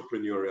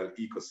entrepreneurial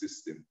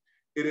ecosystem.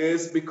 It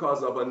is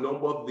because of a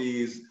number of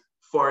these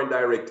foreign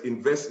direct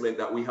investment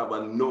that we have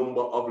a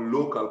number of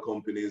local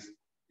companies,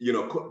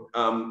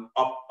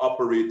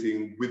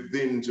 operating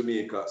within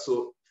Jamaica.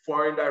 So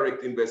foreign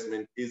direct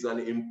investment is an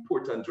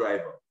important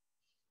driver,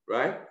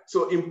 right?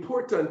 So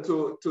important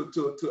to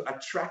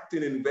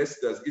attracting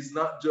investors is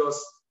not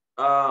just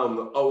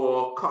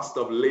our cost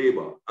of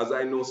labor. As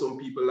I know some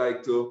people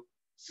like to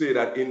say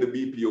that in the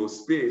BPO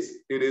space,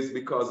 it is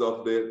because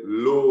of the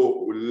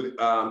low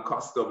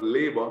cost of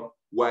labor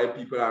why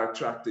people are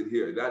attracted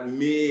here. That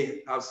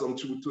may have some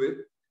truth to it,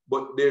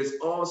 but there's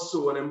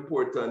also an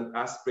important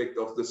aspect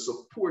of the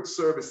support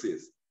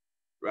services,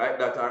 right,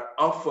 that are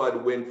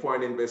offered when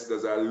foreign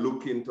investors are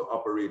looking to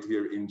operate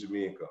here in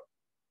Jamaica.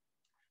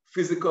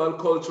 Physical,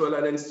 cultural,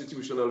 and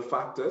institutional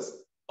factors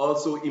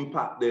also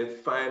impact the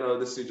final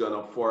decision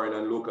of foreign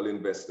and local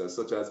investors,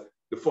 such as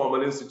the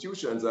formal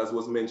institutions, as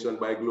was mentioned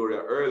by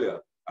Gloria earlier,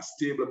 a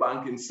stable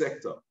banking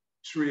sector,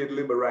 trade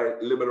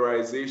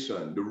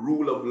liberalization, the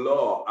rule of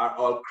law are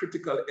all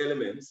critical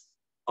elements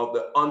of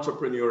the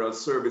entrepreneurial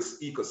service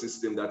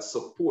ecosystem that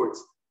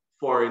supports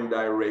foreign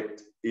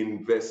direct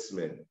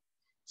investment.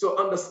 So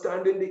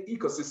understanding the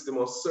ecosystem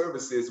of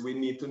services, we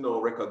need to now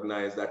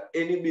recognize that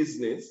any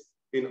business,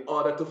 in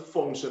order to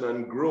function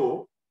and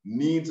grow,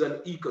 needs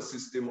an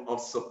ecosystem of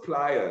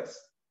suppliers,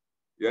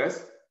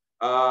 yes?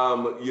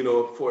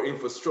 For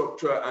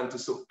infrastructure and to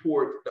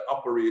support the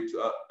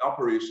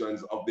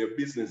operations of their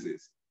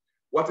businesses.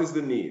 What is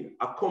the need?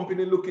 A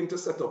company looking to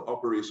set up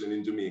operation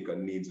in Jamaica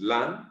needs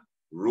land,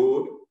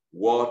 road,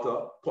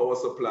 water, power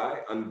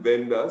supply, and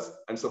vendors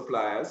and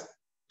suppliers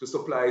to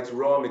supply its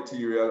raw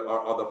material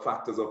or other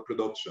factors of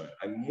production.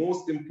 And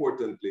most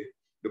importantly,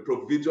 the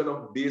provision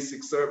of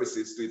basic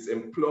services to its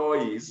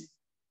employees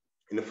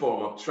in the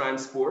form of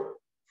transport,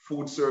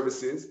 food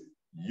services,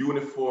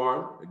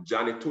 uniform,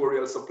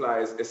 janitorial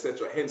supplies,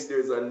 etc. Hence,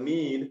 there's a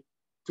need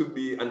to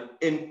be an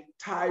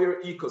entire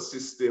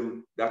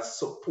ecosystem that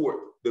support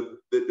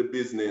the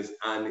business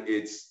and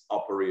its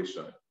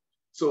operation.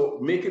 So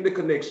making the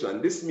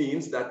connection, this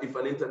means that if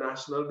an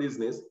international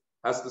business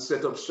has to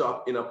set up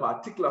shop in a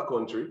particular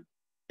country,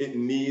 it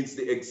needs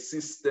the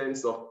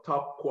existence of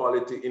top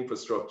quality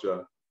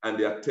infrastructure and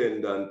the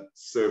attendant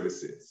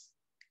services.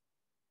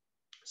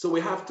 So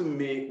we have to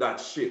make that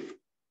shift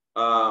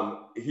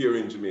here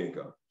in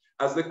Jamaica.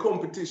 As the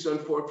competition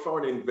for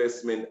foreign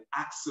investment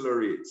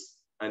accelerates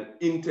and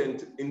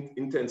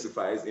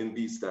intensifies in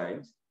these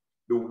times,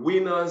 the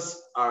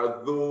winners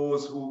are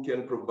those who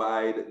can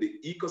provide the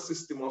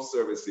ecosystem of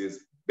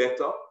services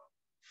better,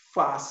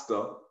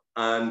 faster,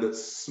 and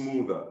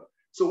smoother.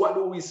 So what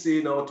do we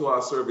say now to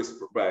our service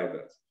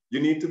providers?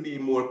 You need to be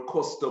more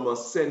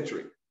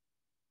customer-centric,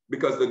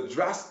 because the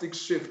drastic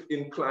shift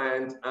in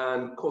client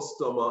and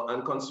customer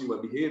and consumer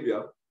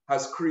behavior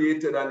has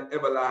created an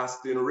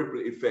everlasting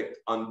ripple effect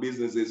on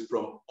businesses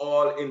from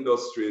all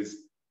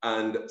industries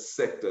and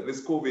sectors.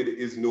 This COVID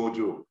is no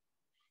joke.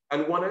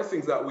 And one of the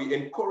things that we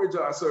encourage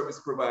our service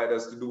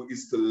providers to do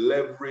is to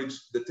leverage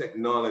the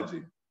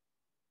technology,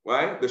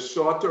 right? The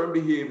short-term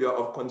behavior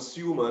of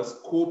consumers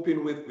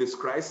coping with this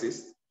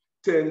crisis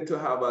tend to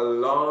have a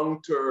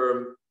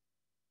long-term,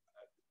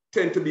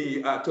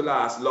 to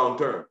last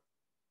long-term,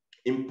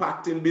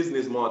 impacting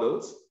business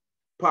models,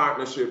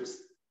 partnerships,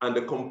 and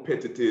the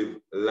competitive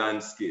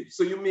landscape.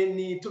 So you may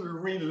need to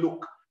relook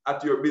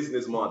at your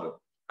business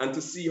model and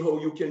to see how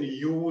you can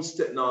use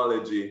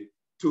technology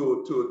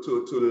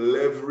to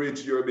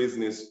leverage your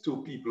business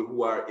to people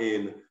who are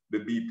in the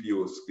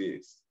BPO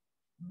space.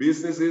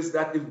 Businesses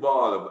that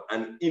evolve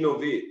and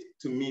innovate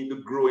to meet the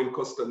growing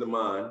customer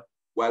demand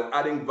while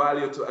adding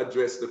value to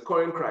address the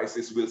current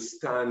crisis will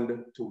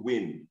stand to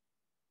win.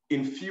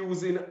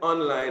 Infusing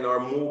online or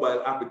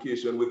mobile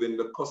application within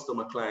the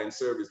customer client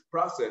service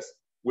process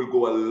will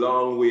go a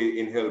long way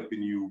in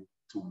helping you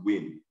to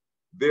win.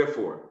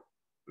 Therefore,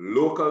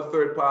 local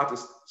third-party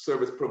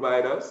service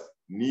providers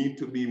need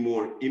to be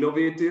more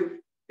innovative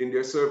in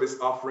their service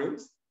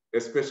offerings,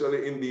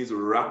 especially in these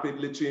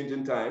rapidly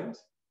changing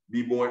times.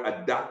 be more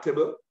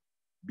adaptable,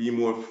 be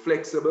more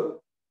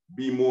flexible,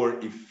 be more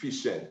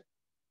efficient.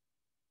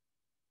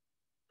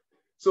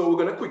 So we're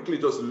going to quickly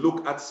just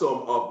look at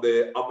some of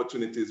the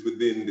opportunities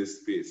within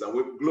this space.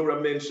 And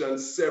Gloria mentioned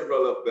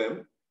several of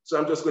them. So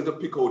I'm just going to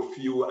pick out a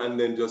few and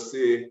then just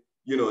say,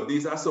 you know,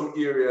 these are some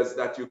areas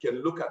that you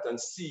can look at and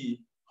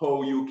see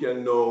how you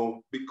can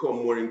now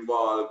become more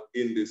involved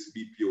in this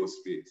BPO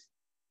space.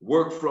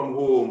 Work from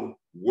home,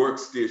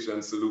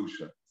 workstation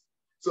solutions.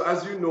 So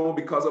as you know,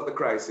 because of the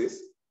crisis,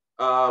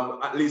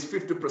 at least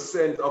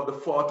 50% of the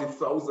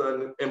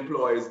 40,000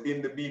 employees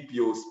in the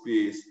BPO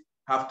space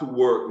have to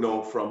work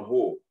now from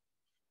home,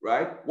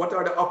 right? What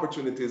are the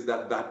opportunities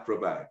that that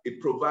provides? It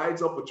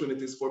provides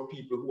opportunities for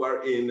people who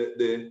are in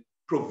the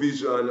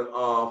provision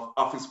of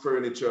office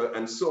furniture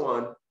and so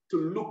on to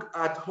look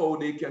at how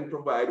they can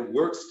provide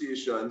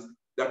workstations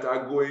that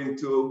are going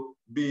to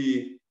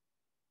be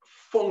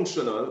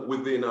functional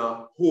within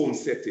a home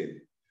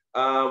setting.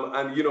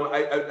 And you know,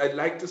 I'd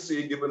like to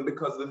say, given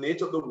because the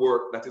nature of the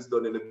work that is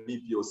done in the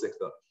BPO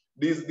sector,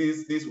 these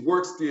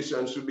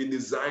workstations should be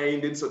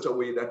designed in such a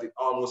way that it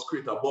almost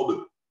creates a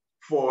bubble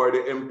for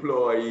the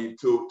employee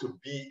to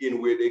be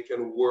in, where they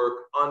can work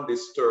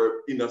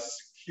undisturbed in a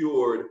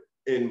secured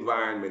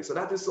environment. So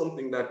that is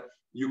something that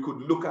you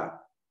could look at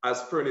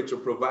as furniture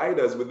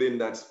providers within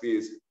that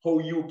space, how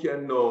you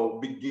can now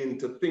begin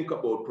to think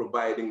about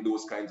providing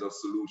those kinds of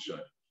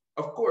solutions.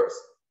 Of course,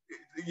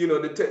 you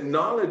know, the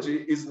technology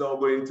is now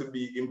going to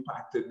be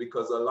impacted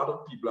because a lot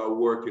of people are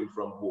working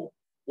from home.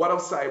 What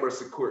of cyber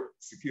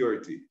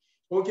security?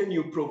 How can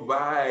you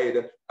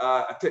provide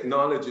a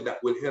technology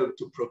that will help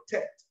to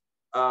protect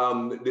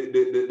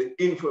the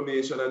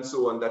information and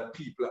so on that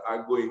people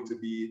are going to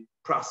be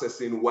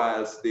processing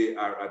whilst they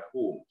are at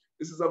home?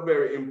 This is a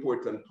very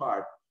important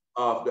part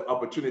of the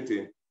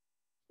opportunity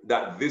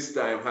that this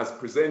time has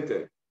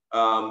presented.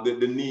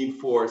 The need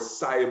for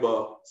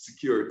cyber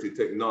security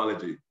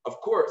technology. Of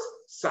course,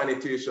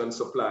 sanitation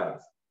supplies.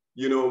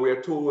 You know,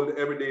 we're told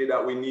every day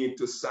that we need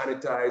to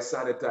sanitize,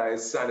 sanitize,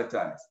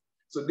 sanitize.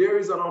 So there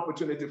is an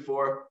opportunity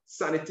for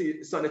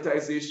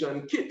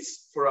sanitization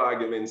kits, for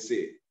argument's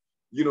sake.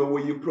 You know,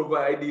 where you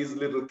provide these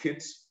little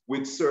kits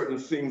with certain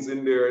things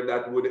in there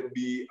that would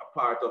be a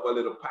part of a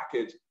little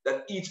package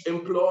that each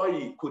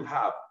employee could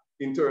have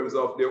in terms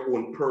of their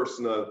own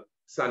personal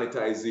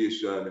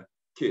sanitization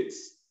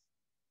kits.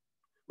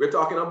 We're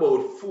talking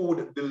about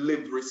food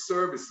delivery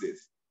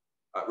services,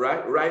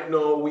 right? Right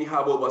now, we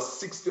have over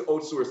 60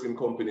 outsourcing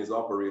companies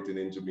operating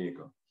in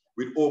Jamaica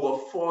with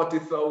over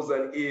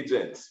 40,000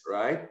 agents,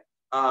 right?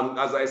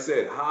 As I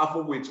said, half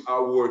of which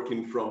are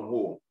working from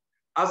home.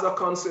 As a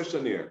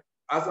concessionaire,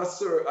 as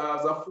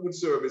a food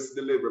service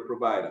delivery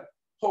provider,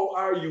 how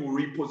are you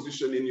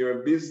repositioning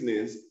your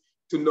business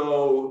to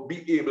now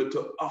be able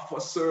to offer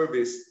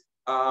service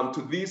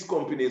to these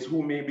companies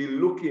who may be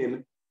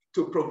looking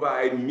to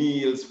provide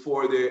meals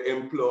for their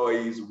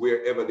employees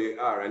wherever they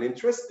are? And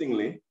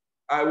interestingly,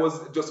 I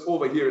was just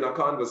overhearing a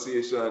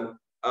conversation,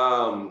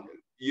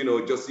 you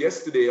know, just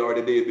yesterday or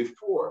the day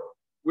before,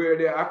 where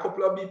there are a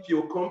couple of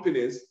BPO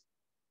companies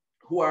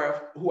who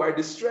are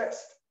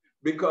distressed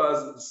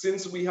because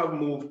since we have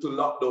moved to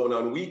lockdown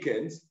on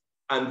weekends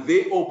and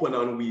they open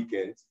on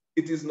weekends,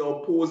 it is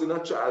now posing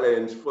a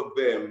challenge for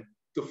them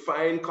to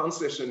find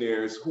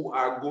concessionaires who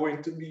are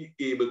going to be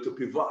able to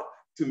pivot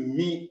to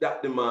meet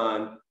that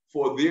demand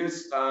for their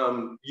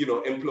you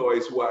know,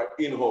 employees who are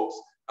in-house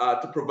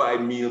to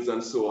provide meals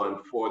and so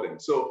on for them.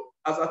 So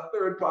as a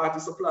third-party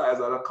supplier, as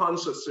a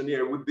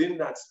concessionaire within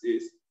that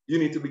space, you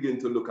need to begin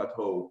to look at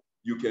how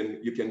you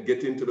can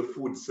get into the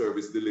food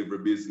service delivery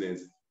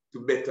business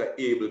to better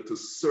able to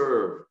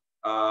serve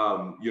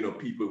you know,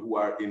 people who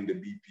are in the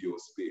BPO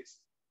space.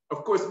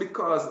 Of course,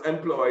 because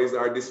employees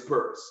are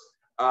dispersed,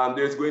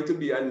 there's going to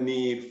be a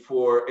need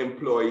for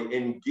employee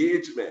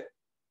engagement.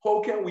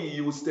 How can we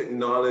use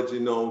technology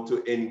now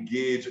to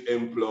engage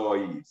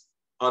employees?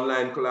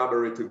 Online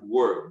collaborative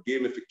work,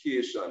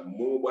 gamification,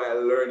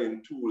 mobile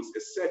learning tools,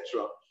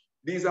 etc.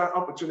 These are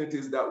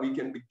opportunities that we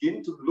can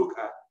begin to look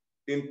at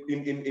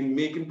in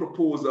making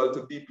proposal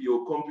to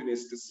BPO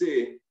companies to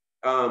say,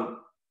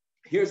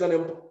 here's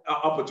an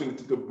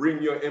opportunity to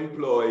bring your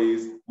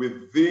employees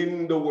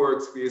within the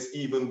workspace,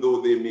 even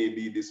though they may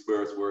be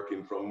dispersed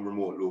working from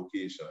remote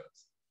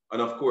locations.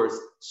 And of course,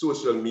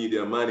 social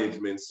media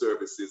management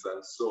services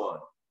and so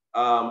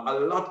on. A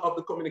lot of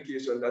the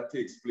communication that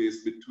takes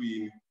place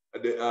between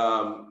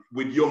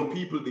with young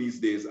people these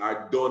days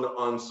are done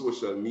on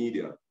social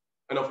media.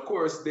 And of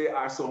course, there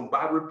are some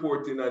bad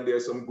reporting and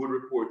there's some good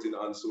reporting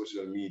on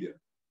social media.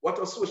 What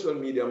are social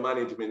media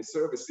management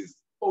services?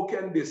 How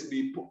can this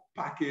be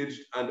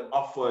packaged and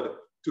offered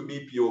to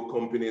BPO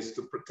companies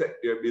to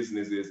protect their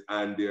businesses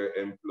and their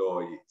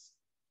employees?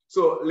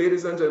 So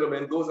ladies and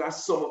gentlemen, those are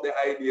some of the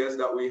ideas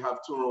that we have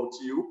thrown out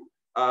to you.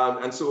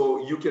 And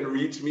so you can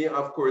reach me.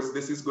 Of course,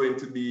 this is going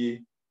to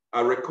be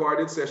a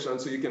recorded session,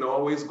 so you can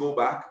always go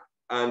back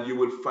and you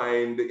will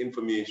find the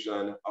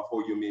information of how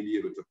you may be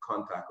able to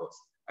contact us.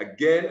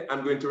 Again,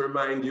 I'm going to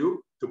remind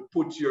you to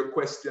put your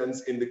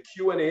questions in the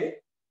Q&A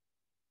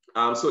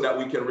so that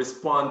we can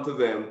respond to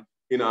them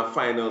in our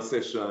final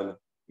session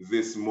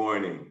this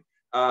morning.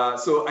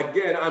 So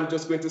again, I'm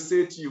just going to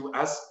say to you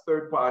as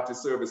third-party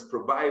service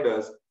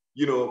providers,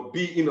 you know,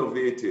 be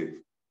innovative,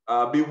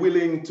 be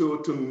willing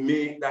to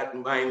make that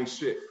mind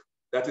shift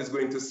that is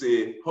going to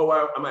say,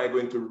 how am I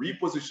going to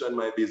reposition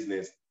my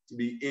business to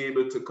be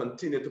able to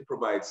continue to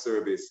provide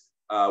service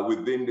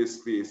within this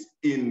space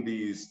in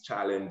these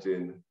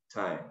challenging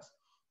times.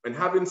 And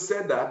having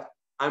said that,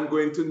 I'm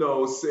going to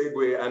now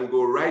segue and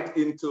go right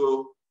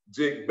into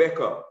Jake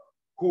Becker,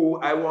 who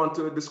I want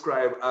to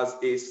describe as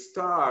a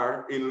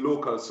star in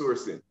local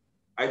sourcing.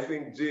 I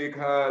think Jake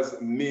has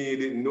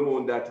made it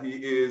known that he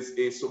is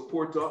a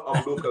supporter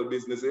of local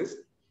businesses.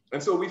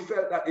 And so we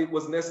felt that it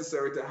was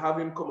necessary to have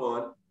him come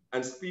on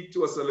and speak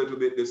to us a little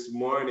bit this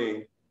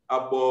morning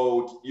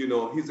about, you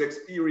know, his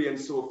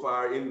experience so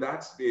far in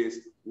that space,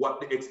 what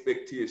the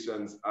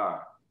expectations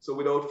are. So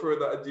without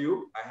further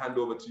ado, I hand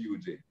over to you,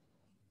 Jake.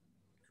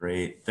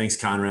 Great, thanks,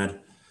 Conrad.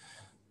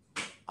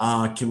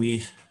 Can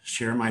we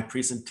share my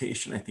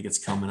presentation? I think it's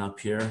coming up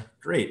here.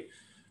 Great.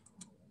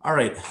 All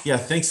right, yeah,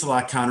 thanks a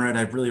lot, Conrad.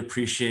 I really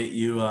appreciate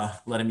you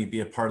letting me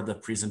be a part of the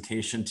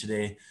presentation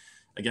today.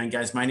 Again,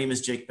 guys, my name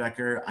is Jake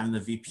Becker. I'm the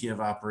VP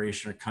of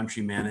Operation or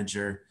Country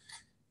Manager.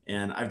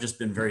 And I've just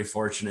been very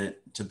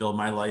fortunate to build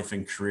my life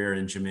and career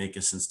in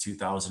Jamaica since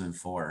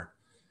 2004.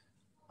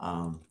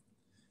 I'm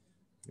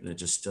going to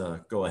just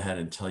go ahead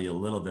and tell you a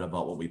little bit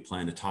about what we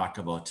plan to talk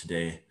about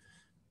today.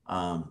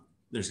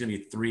 There's going to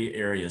be three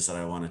areas that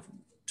I want to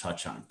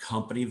touch on: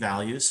 company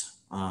values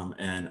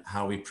and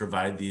how we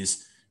provide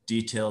these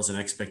details and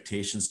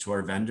expectations to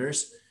our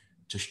vendors.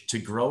 To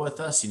grow with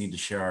us, you need to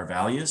share our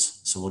values.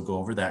 So we'll go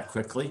over that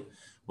quickly.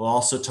 We'll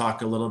also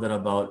talk a little bit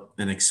about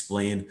and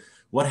explain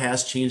what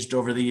has changed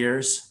over the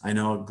years. I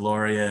know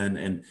Gloria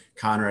and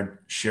Conrad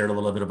shared a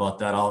little bit about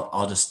that.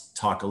 I'll just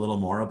talk a little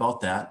more about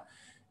that.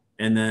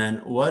 And then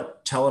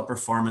what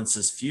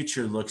Teleperformance's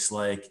future looks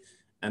like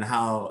and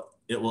how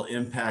it will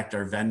impact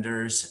our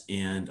vendors.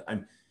 And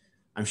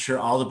I'm sure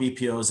all the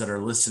BPOs that are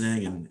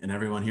listening and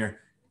everyone here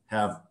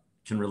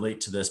can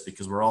relate to this,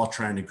 because we're all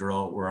trying to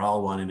grow. We're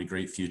all wanting a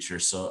great future.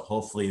 So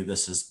hopefully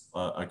this is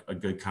a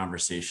good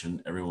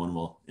conversation. Everyone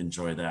will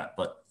enjoy that.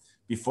 But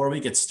before we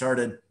get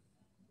started,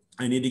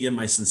 I need to give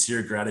my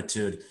sincere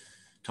gratitude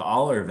to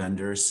all our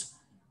vendors.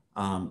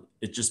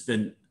 It's just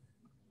been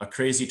a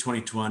crazy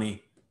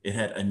 2020. It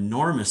had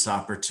enormous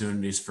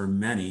opportunities for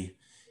many,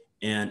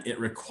 and it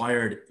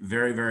required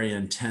very, very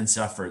intense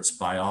efforts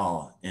by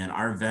all. And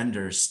our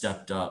vendors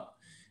stepped up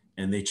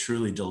and they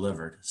truly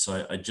delivered.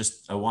 So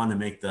I want to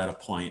make that a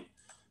point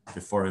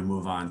before we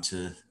move on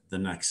to the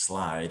next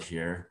slide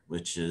here,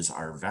 which is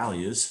our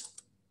values.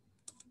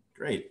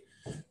 Great.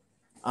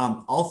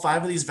 All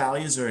five of these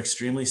values are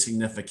extremely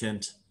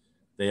significant.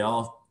 They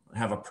all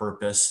have a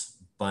purpose,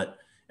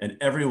 and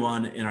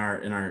everyone in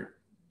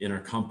our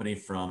company,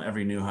 from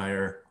every new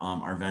hire,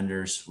 our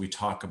vendors, we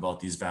talk about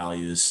these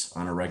values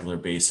on a regular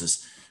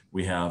basis.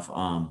 We have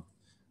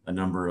a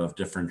number of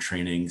different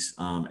trainings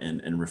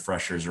and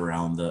refreshers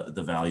around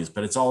the values,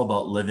 but it's all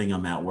about living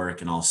them at work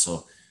and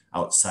also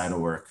outside of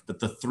work. But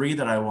the three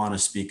that I want to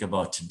speak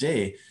about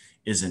today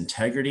is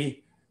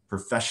integrity,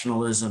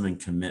 professionalism, and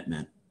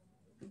commitment.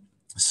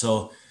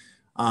 So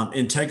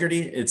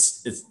integrity,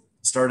 it's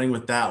starting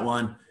with that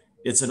one.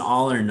 It's an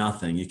all or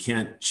nothing. You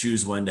can't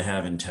choose when to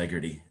have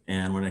integrity.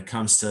 And when it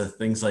comes to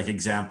things like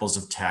examples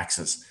of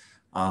taxes,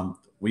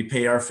 we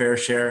pay our fair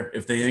share.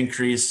 If they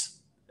increase,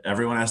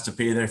 everyone has to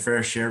pay their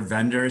fair share.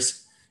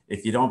 Vendors,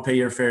 if you don't pay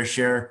your fair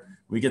share,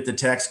 we get the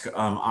tax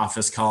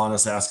office calling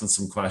us asking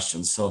some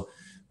questions. So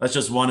that's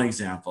just one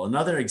example.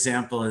 Another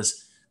example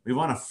is we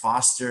want to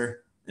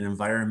foster an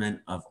environment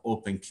of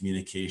open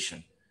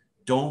communication.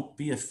 Don't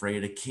be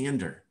afraid of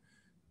candor.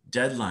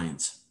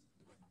 Deadlines.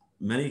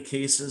 Many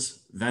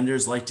cases,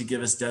 vendors like to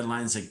give us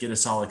deadlines that get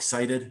us all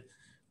excited.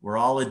 We're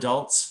all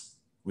adults.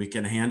 We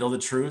can handle the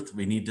truth.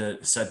 We need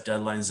to set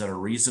deadlines that are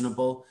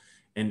reasonable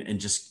and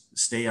just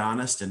stay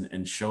honest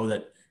and show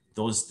that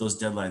those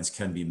deadlines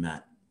can be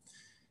met.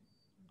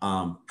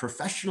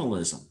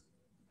 Professionalism.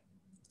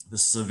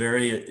 This is a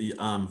very,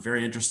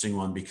 very interesting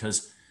one,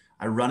 because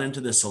I run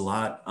into this a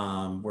lot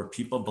where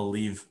people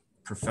believe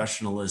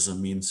professionalism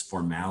means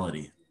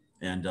formality.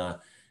 And,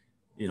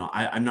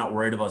 I'm not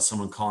worried about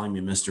someone calling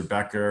me Mr.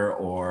 Becker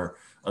or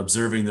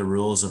observing the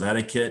rules of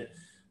etiquette.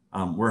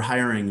 We're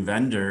hiring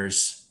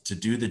vendors to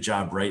do the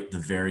job right the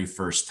very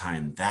first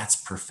time. That's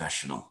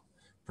professional.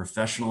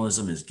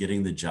 Professionalism is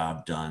getting the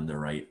job done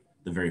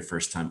the very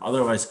first time.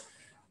 Otherwise,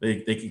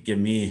 they could give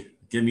me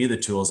the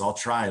tools. I'll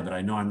try, but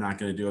I know I'm not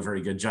going to do a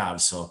very good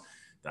job. So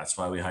that's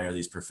why we hire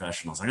these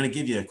professionals. I'm going to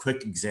give you a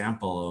quick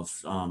example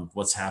of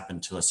what's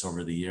happened to us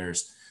over the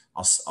years.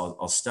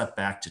 I'll step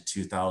back to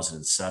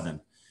 2007.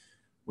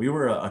 We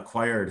were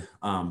acquired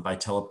by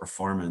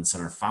Teleperformance,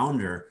 and our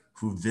founder,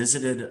 who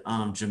visited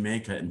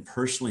Jamaica and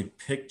personally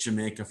picked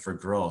Jamaica for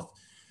growth,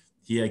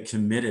 he had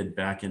committed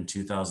back in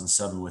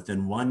 2007,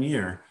 within 1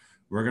 year,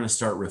 we're going to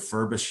start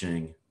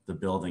refurbishing the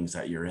buildings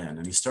that you're in.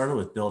 And he started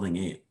with building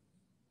 8.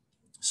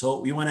 So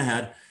we went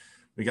ahead,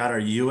 We got our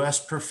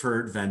US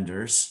preferred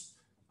vendors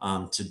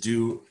to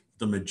do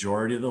the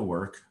majority of the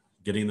work,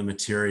 getting the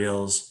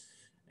materials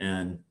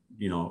and,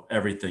 you know,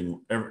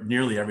 everything,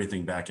 nearly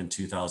everything back in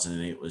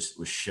 2008 was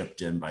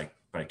shipped in by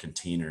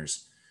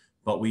containers.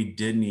 But we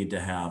did need to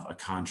have a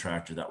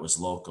contractor that was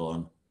local.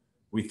 And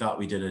we thought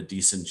we did a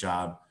decent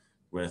job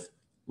with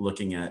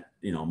looking at,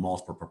 you know,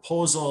 multiple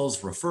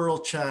proposals,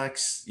 referral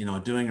checks, you know,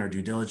 doing our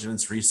due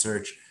diligence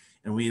research.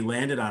 And we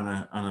landed on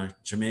a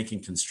Jamaican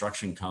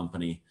construction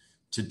company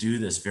to do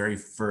this very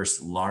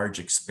first large,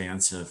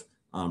 expansive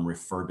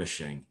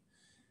refurbishing.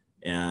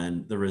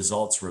 And the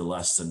results were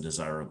less than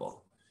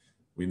desirable.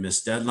 We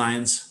missed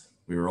deadlines.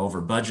 We were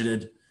over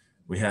budgeted.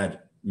 We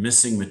had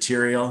missing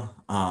material.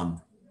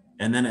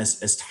 And then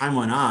as time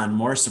went on,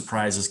 more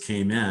surprises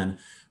came in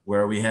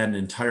where we had an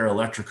entire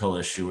electrical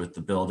issue with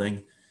the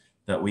building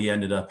that we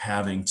ended up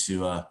having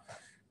to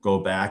go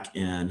back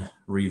and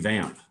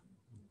revamp.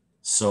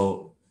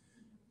 So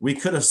we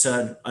could have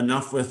said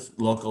enough with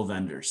local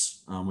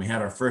vendors. We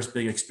had our first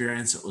big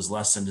experience. It was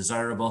less than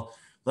desirable.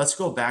 Let's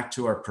go back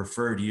to our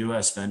preferred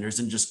US vendors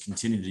and just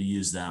continue to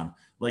use them,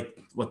 like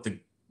what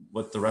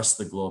the rest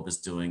of the globe is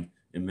doing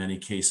in many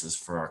cases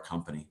for our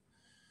company.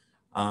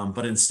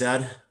 But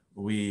instead,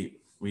 we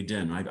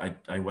didn't.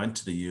 I went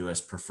to the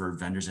US preferred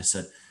vendors. I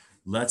said,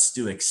 let's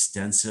do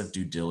extensive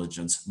due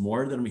diligence,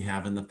 more than we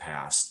have in the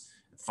past.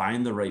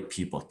 Find the right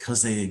people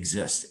because they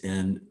exist,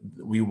 and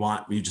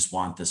we just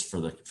want this for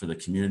the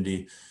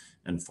community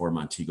and for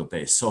Montego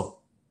Bay. So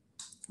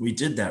we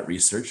did that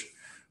research.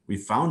 We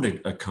found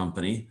a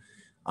company.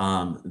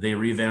 They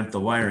revamped the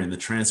wiring, the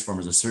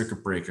transformers, the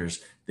circuit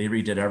breakers. They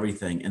redid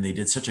everything, and they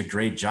did such a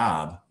great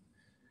job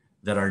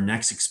that our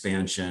next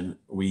expansion,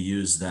 we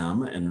used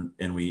them,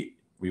 and we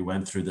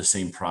went through the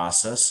same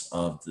process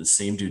of the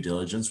same due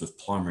diligence with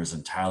plumbers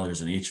and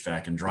tilers and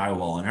HVAC and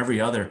drywall and every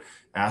other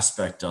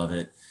aspect of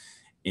it.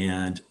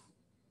 And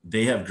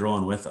they have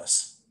grown with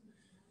us.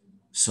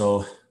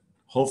 So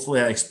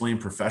hopefully I explained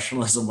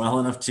professionalism well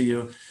enough to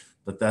you,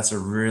 but that's a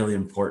really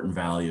important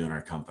value in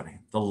our company.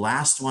 The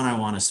last one I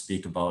want to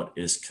speak about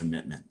is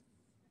commitment.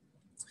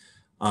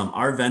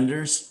 Our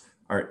vendors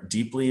are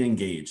deeply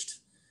engaged.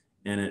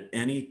 And at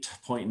any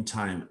point in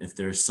time, if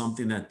there's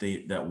something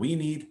that we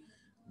need,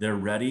 they're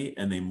ready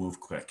and they move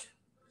quick.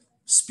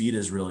 Speed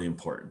is really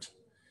important.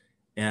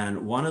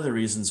 And one of the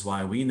reasons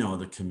why we know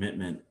the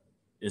commitment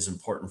is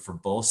important for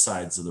both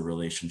sides of the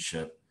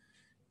relationship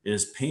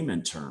is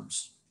payment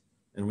terms.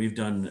 And we've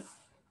done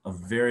a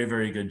very,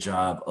 very good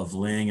job of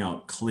laying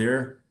out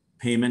clear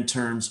payment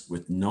terms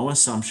with no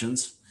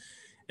assumptions.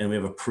 And we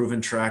have a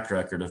proven track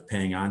record of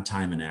paying on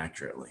time and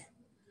accurately.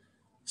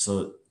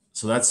 So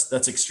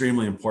that's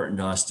extremely important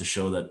to us to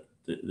show that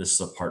this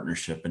is a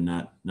partnership and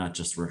not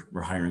just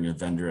we're hiring a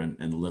vendor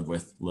and live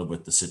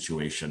with the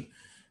situation.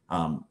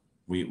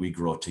 We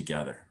grow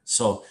together.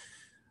 So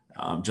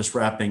just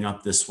wrapping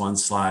up this one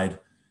slide,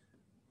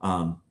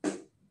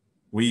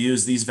 we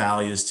use these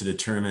values to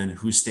determine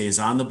who stays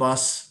on the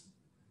bus,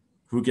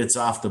 who gets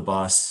off the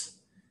bus,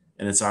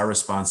 and it's our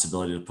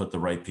responsibility to put the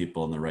right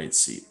people in the right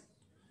seat.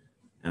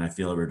 And I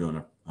feel that we're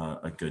doing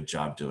a good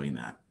job doing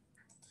that.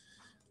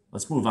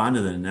 Let's move on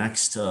to the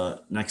next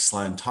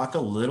slide and talk a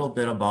little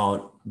bit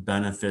about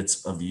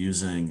benefits of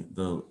using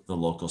the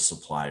local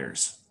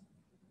suppliers.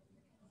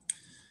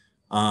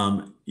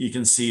 You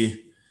can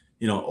see,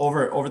 you know,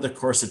 over the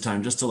course of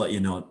time, just to let you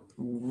know,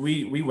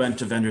 we went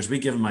to vendors, we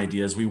give them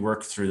ideas, we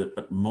work through it,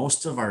 but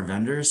most of our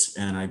vendors,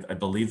 and I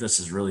believe this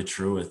is really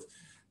true with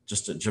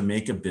just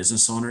Jamaica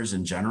business owners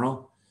in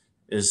general,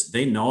 is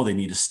they know they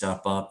need to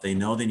step up. They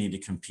know they need to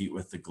compete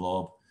with the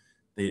globe.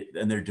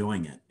 And they're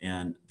doing it.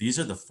 And these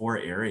are the 4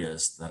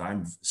 areas that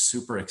I'm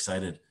super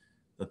excited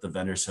that the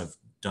vendors have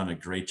done a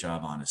great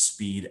job on: is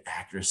speed,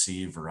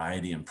 accuracy,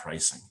 variety, and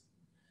pricing.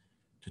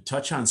 To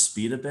touch on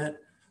speed a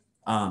bit,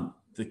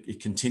 it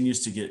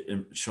continues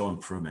to show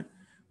improvement.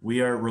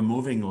 We are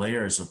removing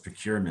layers of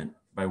procurement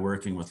by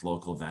working with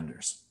local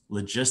vendors.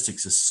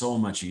 Logistics is so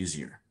much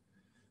easier.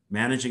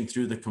 Managing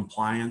through the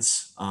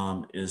compliance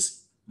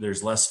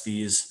there's less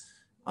fees.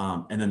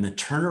 And then the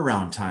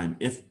turnaround time,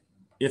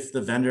 if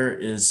the vendor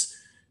is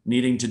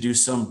needing to do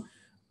some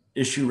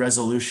issue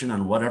resolution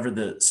on whatever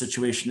the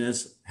situation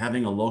is,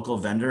 having a local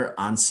vendor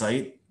on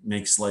site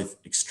makes life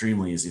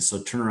extremely easy. So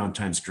turnaround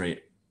time's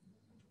great.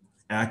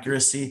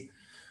 Accuracy,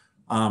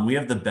 we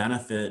have the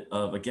benefit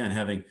of, again,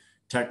 having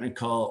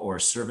technical or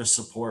service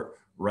support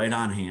right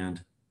on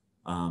hand.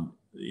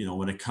 You know,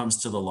 when it comes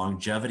to the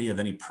longevity of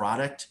any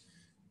product,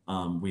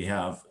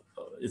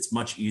 it's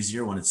much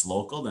easier when it's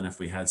local than if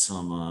we had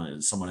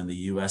someone in the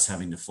US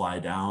having to fly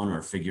down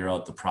or figure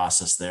out the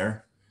process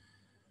there.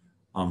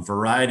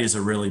 Variety is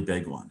a really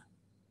big one.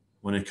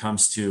 When it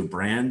comes to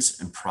brands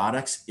and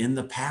products, in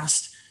the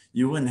past,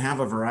 you wouldn't have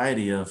a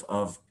variety of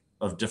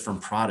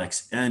different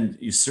products, and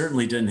you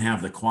certainly didn't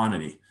have the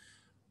quantity.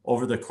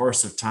 Over the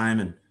course of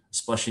time, and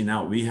especially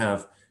now, we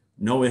have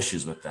no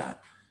issues with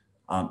that.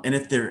 And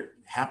if there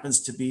happens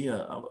to be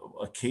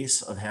a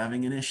case of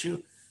having an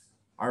issue,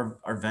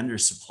 our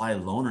vendors supply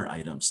loaner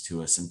items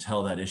to us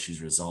until that issue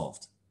is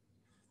resolved.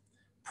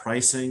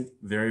 Pricing,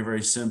 very,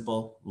 very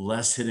simple,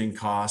 less hidden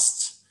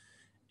costs.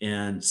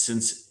 And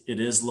since it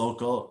is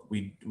local,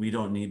 we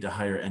don't need to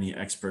hire any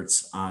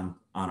experts on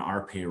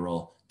our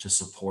payroll to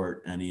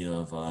support any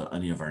of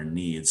our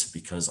needs,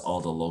 because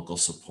all the local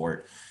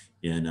support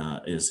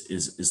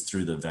is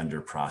through the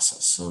vendor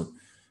process. So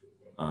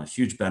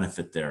huge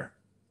benefit there.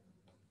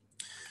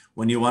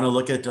 When you want to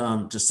look at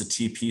just the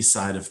TP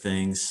side of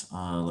things,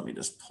 let me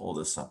just pull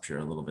this up here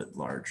a little bit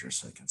larger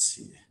so I can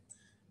see.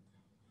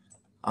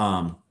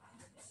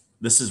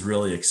 This is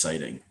really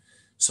exciting.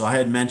 So I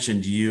had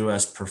mentioned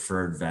US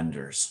preferred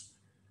vendors.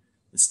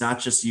 It's not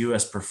just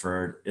US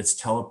preferred, it's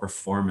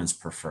teleperformance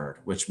preferred,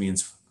 which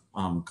means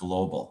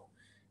global.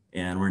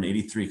 And we're in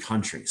 83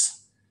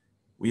 countries.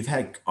 We've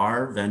had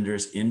our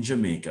vendors in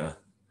Jamaica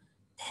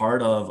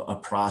part of a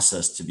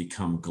process to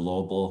become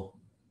global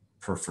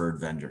preferred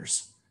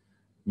vendors,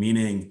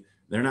 meaning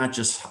they're not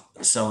just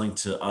selling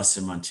to us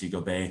in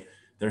Montego Bay,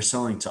 they're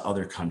selling to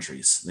other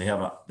countries.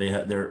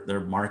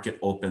 Their market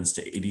opens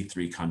to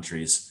 83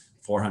 countries,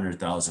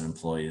 400,000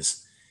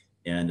 employees.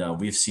 And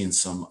we've seen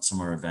some of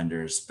our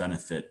vendors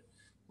benefit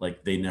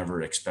like they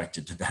never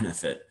expected to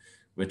benefit,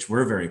 which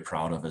we're very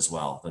proud of as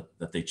well,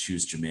 that they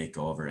choose Jamaica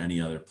over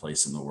any other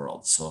place in the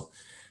world. So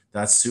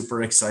that's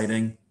super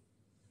exciting.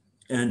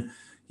 And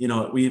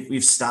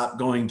we've stopped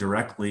going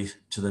directly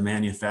to the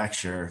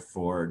manufacturer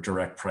for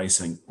direct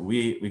pricing.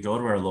 We go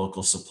to our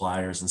local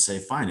suppliers and say,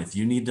 fine, if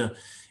you need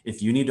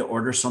to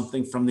order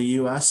something from the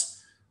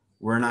US,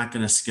 we're not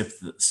going to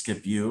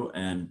skip you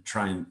and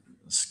try and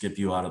skip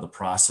you out of the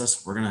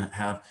process. We're going to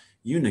have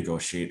you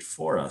negotiate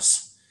for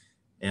us.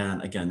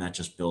 And again, that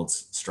just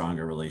builds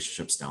stronger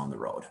relationships down the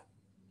road.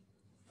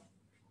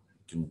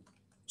 You can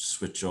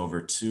switch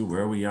over to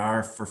where we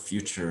are for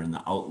future and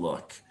the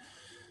outlook.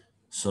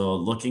 So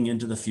looking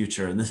into the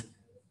future, and this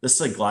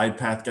is a glide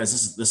path,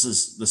 guys. This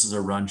is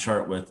a run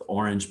chart with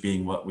orange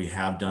being what we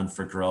have done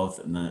for growth,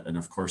 and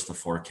of course the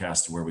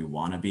forecast where we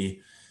want to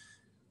be.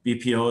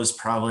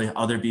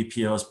 Other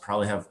BPOs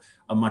probably have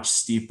a much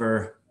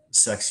steeper,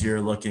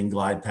 sexier looking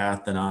glide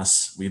path than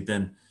us. We've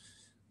been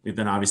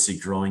obviously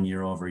growing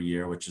year over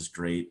year, which is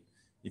great.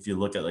 If you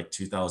look at like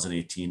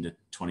 2018 to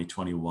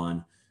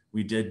 2021,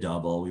 we did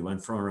double. We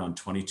went from around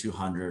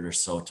 2,200 or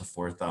so to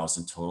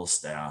 4,000 total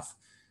staff.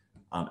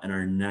 And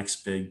our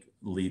next big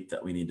leap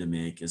that we need to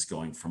make is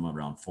going from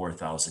around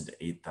 4,000 to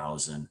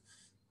 8,000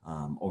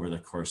 over the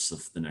course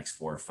of the next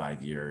 4 or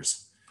 5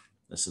 years.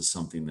 This is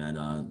something that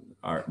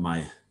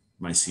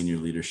my senior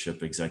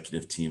leadership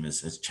executive team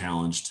has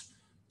challenged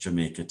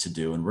Jamaica to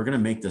do. And we're going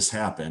to make this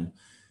happen.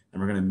 And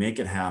we're going to make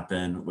it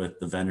happen with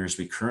the vendors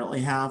we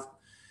currently have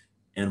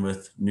and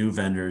with new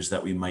vendors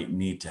that we might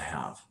need to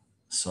have.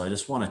 So I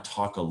just want to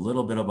talk a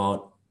little bit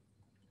about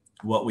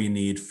what we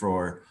need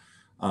for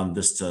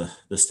this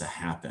to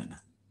happen.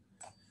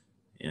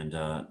 And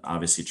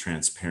obviously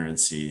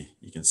transparency,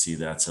 you can see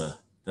that's a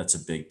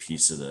big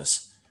piece of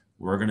this.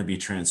 We're going to be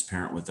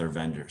transparent with our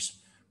vendors.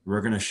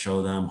 We're going to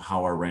show them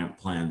how our ramp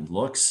plan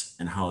looks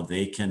and how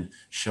they can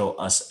show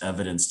us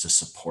evidence to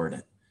support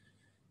it.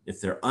 If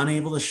they're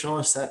unable to show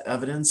us that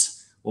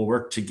evidence, we'll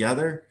work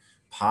together,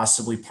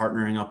 possibly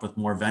partnering up with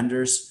more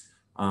vendors,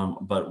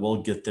 but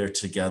we'll get there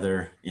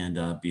together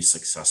and be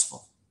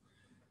successful.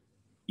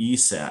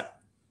 ESAT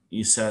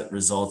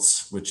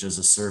results, which is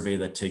a survey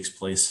that takes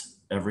place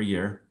every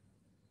year.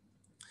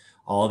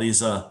 All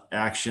these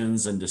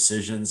actions and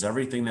decisions,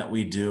 everything that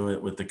we do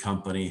with the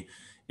company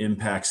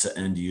impacts the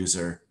end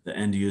user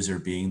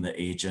being the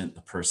agent,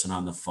 the person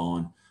on the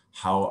phone.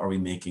 How are we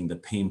making the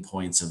pain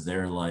points of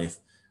their life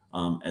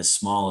as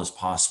small as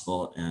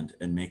possible and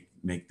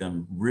make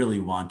them really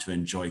want to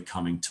enjoy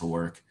coming to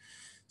work?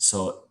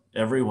 So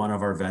every one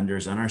of our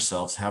vendors and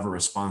ourselves have a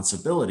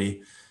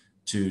responsibility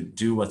to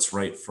do what's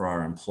right for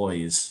our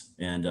employees.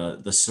 And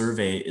the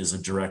survey is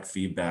a direct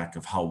feedback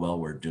of how well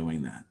we're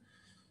doing that.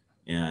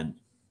 And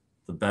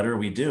the better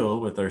we do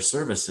with our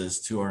services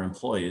to our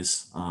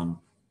employees,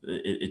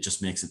 it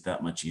just makes it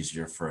that much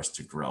easier for us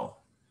to grow.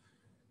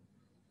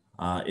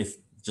 If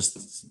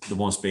just the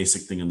most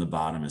basic thing in the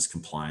bottom is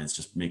compliance,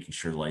 just making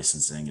sure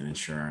licensing and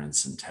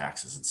insurance and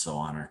taxes and so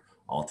on are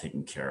all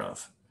taken care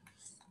of.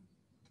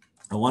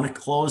 I want to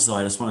close though.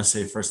 I just want to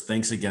say first,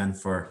 thanks again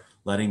for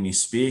letting me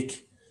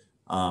speak.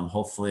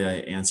 Hopefully I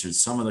answered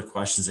some of the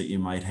questions that you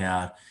might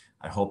have.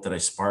 I hope that I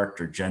sparked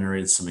or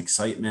generated some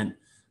excitement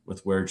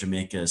with where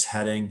Jamaica is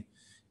heading.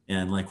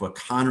 And like what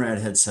Conrad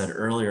had said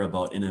earlier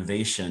about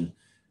innovation,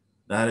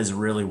 that is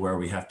really where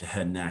we have to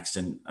head next.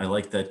 And I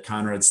like that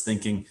Conrad's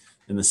thinking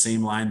in the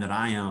same line that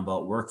I am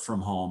about work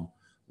from home.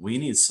 We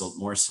need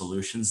more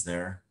solutions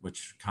there,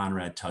 which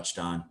Conrad touched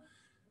on.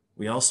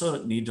 We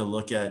also need to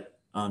look at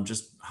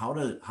just how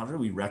do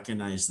we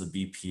recognize the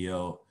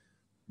BPO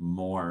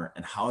more,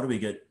 and how do we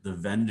get the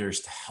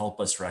vendors to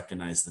help us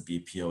recognize the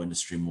BPO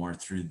industry more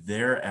through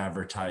their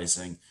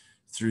advertising,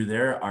 through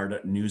their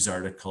news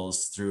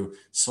articles, through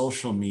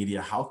social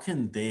media? How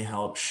can they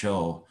help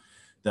show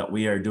that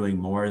we are doing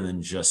more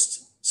than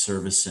just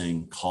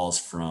servicing calls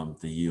from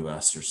the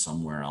US or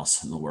somewhere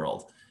else in the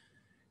world?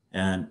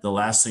 And the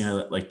last thing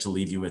I'd like to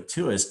leave you with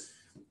too is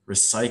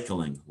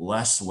recycling,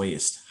 less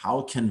waste.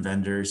 How can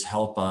vendors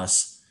help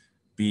us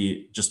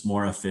be just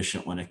more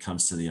efficient when it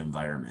comes to the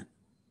environment?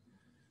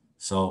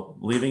 So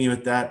leaving you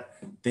with that,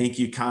 thank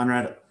you,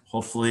 Conrad.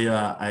 Hopefully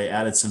I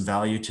added some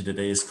value to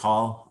today's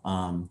call.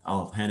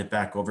 I'll hand it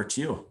back over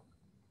to you.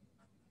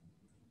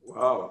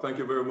 Wow, thank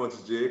you very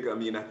much, Jake. I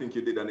mean, I think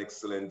you did an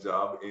excellent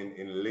job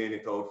in laying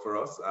it out for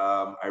us.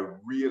 I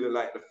really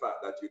like the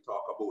fact that you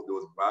talk about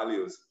those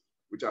values,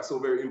 which are so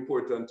very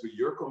important to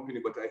your company,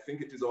 but I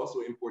think it is also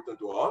important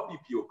to all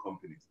BPO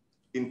companies.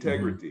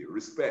 Integrity,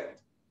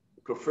 respect,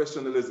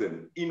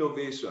 professionalism,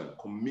 innovation,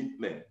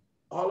 commitment.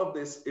 All of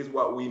this is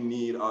what we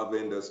need our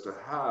vendors to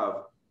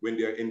have when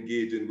they're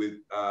engaging with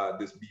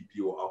this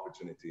BPO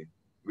opportunity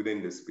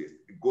within this space.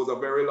 It goes a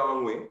very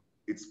long way.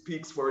 It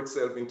speaks for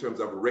itself in terms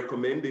of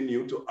recommending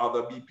you to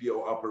other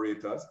BPO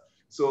operators.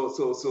 So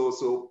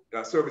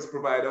service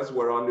providers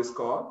who are on this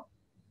call,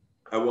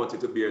 I want you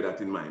to bear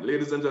that in mind.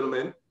 Ladies and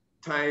gentlemen,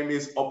 time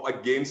is up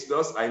against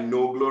us. I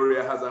know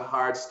Gloria has a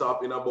hard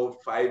stop in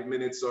about 5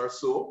 minutes or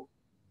so.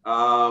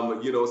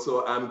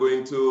 So I'm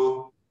going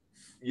to,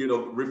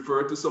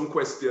 refer to some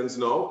questions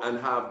now and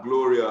have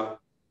Gloria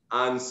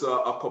answer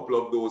a couple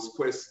of those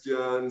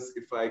questions.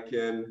 If I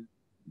can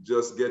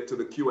just get to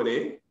the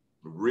Q&A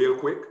real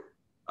quick.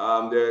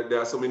 There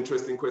are some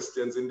interesting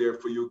questions in there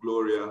for you,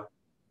 Gloria.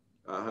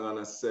 Hang on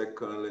a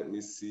second, let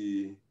me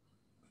see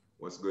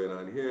what's going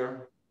on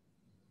here.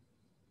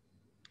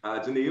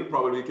 Janelle,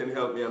 probably can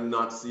help me. I'm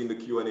not seeing the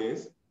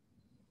Q&As.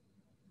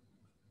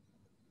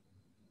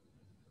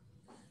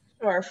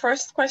 Our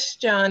first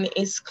question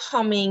is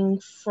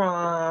coming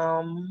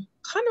from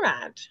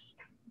Conrad,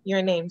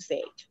 your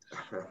namesake.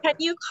 Can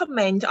you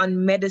comment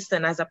on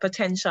medicine as a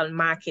potential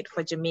market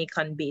for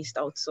Jamaican-based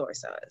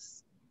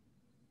outsourcers?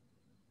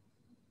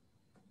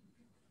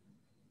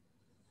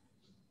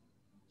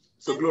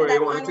 So Gloria,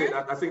 you want to take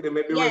that? I think they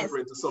may be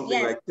referring to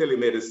something like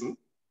telemedicine.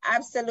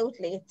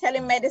 Absolutely.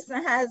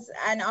 Telemedicine has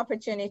an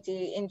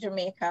opportunity in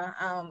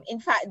Jamaica. In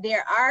fact,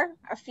 there are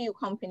a few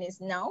companies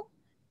now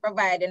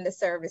providing the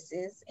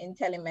services in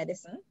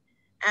telemedicine.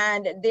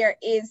 And there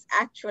is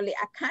actually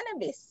a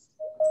cannabis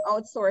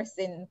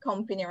outsourcing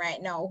company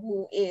right now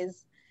who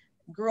is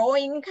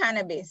growing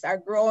cannabis or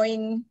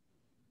growing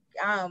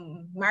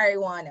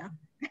marijuana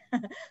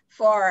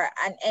for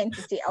an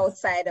entity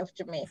outside of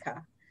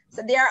Jamaica.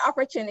 So there are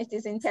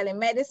opportunities in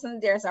telemedicine,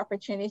 there's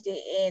opportunity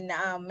in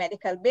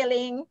medical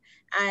billing,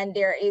 and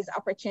there is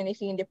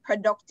opportunity in the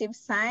productive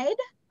side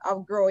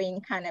of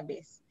growing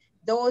cannabis.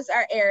 Those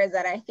are areas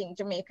that I think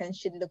Jamaicans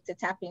should look to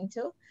tap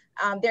into.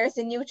 There's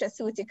the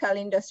nutraceutical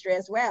industry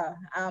as well.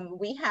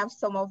 We have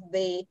some of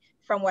the,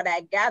 from what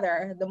I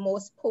gather, the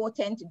most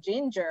potent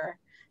ginger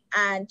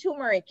and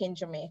turmeric in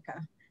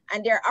Jamaica.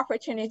 And there are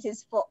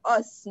opportunities for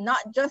us,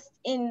 not just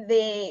in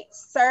the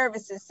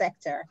services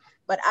sector,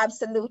 but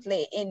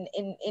absolutely in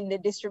the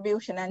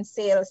distribution and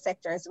sales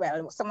sector as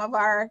well. Some of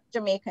our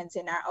Jamaicans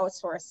in our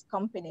outsourced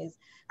companies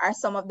are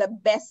some of the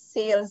best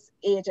sales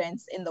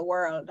agents in the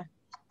world.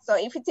 So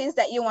if it is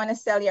that you want to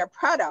sell your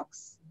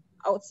products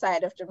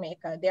outside of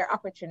Jamaica, there are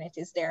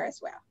opportunities there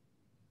as well.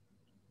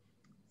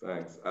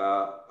 Thanks.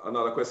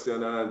 Another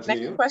question, Janine.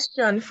 Next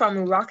question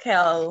from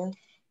Raquel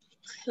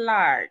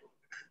Clark.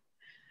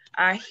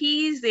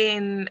 He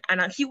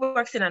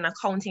works in an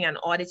accounting and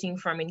auditing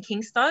firm in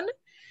Kingston.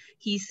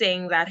 He's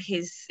saying that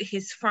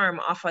his firm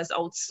offers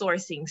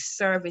outsourcing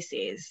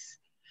services,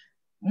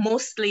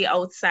 mostly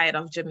outside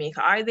of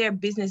Jamaica. Are there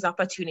business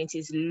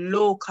opportunities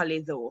locally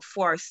though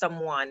for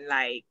someone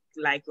like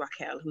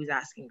Raquel who's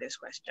asking this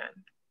question?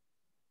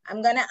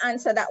 I'm gonna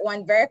answer that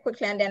one very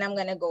quickly and then I'm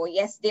gonna go,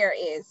 yes, there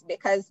is,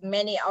 because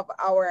many of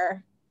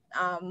our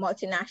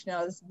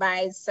multinationals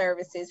buy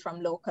services from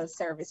local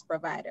service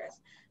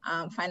providers,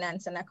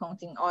 finance and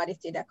accounting,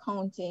 audited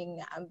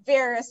accounting,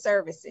 various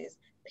services,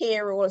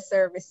 payroll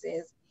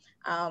services.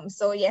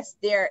 So yes,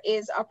 there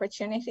is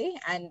opportunity,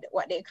 and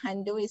what they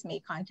can do is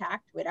make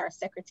contact with our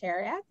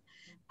secretariat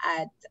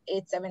at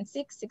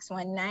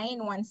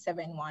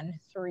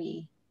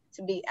 876-619-1713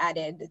 to be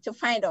added, to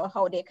find out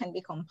how they can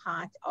become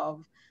part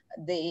of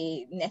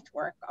the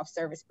network of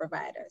service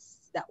providers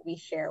that we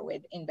share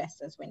with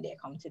investors when they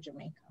come to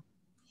Jamaica.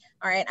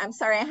 All right, I'm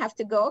sorry I have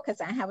to go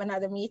because I have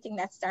another meeting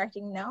that's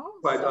starting now.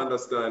 Quite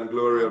understand,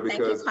 Gloria,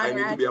 because I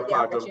need to be a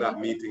part of that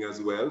meeting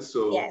as well.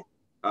 So, yes.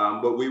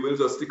 But we will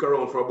just stick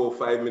around for about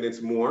 5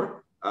 minutes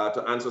more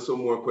to answer some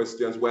more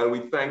questions. While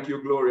we thank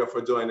you, Gloria,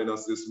 for joining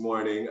us this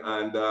morning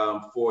and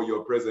for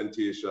your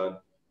presentation.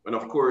 And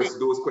of course,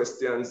 those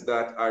questions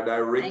that are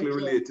directly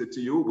related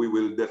to you, we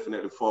will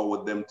definitely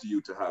forward them to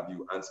you to have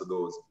you answer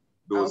those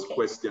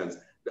questions.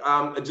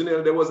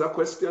 Janelle, there was a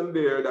question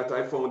there that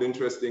I found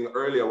interesting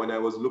earlier when I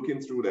was looking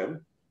through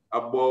them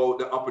about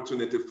the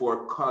opportunity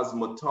for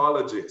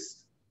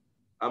cosmetologists.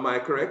 Am I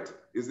correct?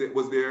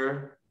 Was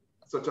there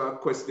such a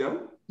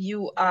question?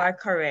 You are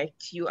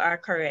correct. You are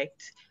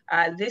correct.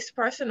 This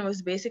person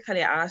was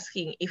basically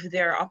asking if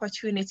there are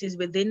opportunities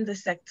within the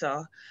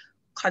sector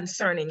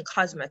concerning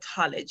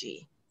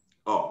cosmetology.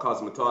 Oh,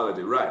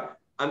 cosmetology, right.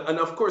 And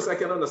of course, I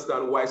can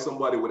understand why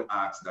somebody would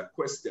ask that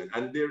question.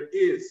 And there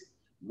is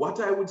what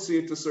I would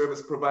say to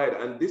service provider,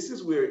 and this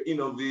is where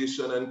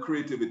innovation and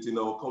creativity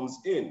now comes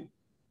in.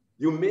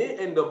 You may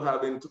end up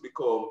having to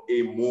become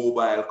a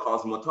mobile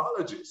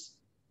cosmetologist.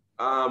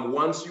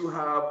 Once you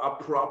have a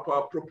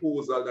proper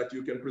proposal that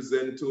you can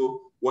present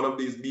to one of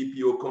these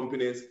BPO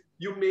companies,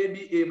 you may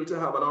be able to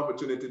have an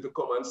opportunity to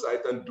come on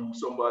site and do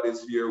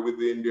somebody's hair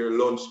within their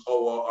lunch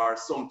hour or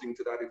something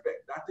to that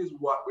effect. That is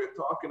what we're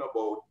talking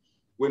about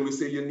when we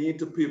say you need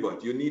to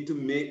pivot, you need to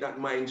make that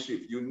mind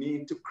shift, you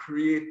need to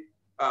create,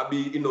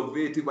 be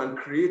innovative and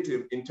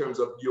creative in terms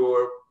of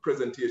your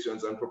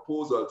presentations and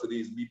proposal to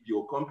these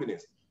BPO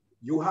companies.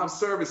 You have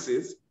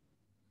services.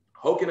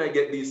 How can I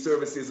get these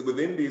services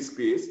within this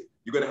space?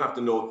 You're going to have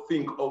to now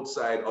think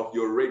outside of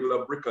your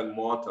regular brick and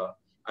mortar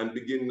and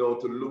begin now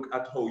to look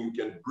at how you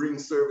can bring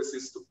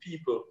services to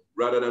people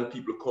rather than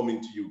people coming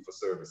to you for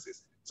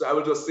services. So I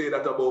will just say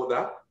that about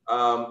that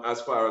as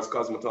far as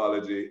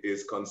cosmetology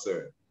is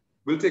concerned.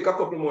 We'll take a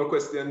couple more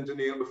questions,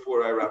 Janelle,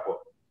 before I wrap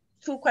up.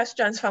 2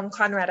 questions from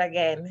Conrad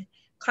again.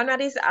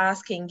 Conrad is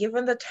asking,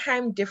 given the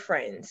time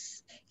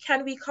difference,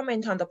 can we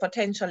comment on the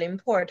potential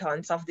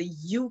importance of the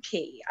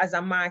UK as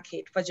a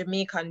market for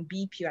Jamaican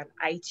BPO and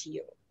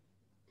ITO?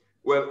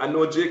 Well, I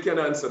know Jay can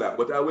answer that,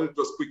 but I will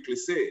just quickly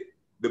say,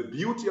 the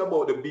beauty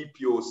about the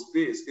BPO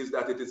space is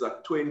that it is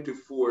a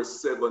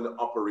 24/7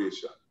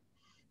 operation.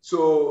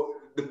 So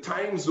the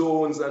time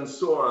zones and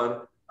so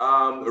on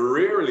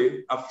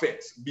rarely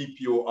affects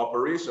BPO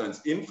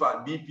operations. In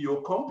fact,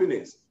 BPO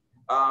companies,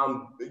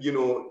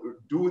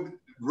 do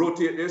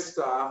rotate their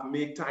staff,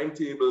 make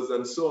timetables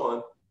and so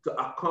on to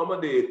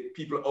accommodate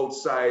people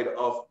outside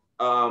of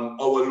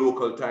our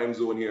local time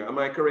zone here. Am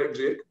I correct,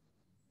 Jake?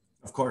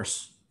 Of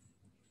course.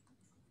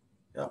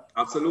 Yeah.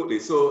 Absolutely.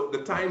 So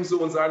the time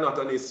zones are not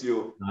an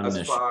issue as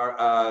far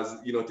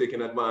as,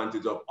 taking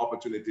advantage of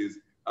opportunities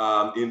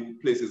in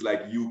places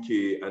like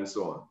UK and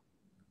so on.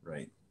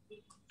 Right.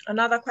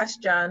 Another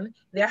question,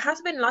 there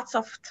has been lots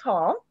of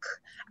talk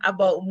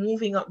about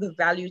moving up the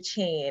value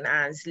chain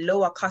as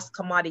lower cost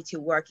commodity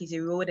work is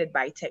eroded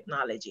by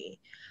technology.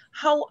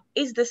 How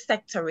is the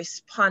sector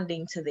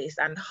responding to this,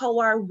 and how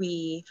are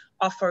we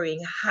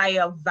offering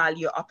higher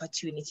value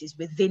opportunities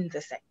within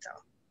the sector?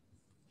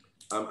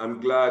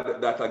 I'm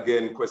glad that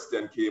again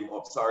question came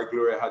up. Sorry,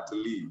 Gloria had to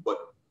leave, but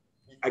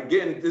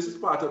again, this is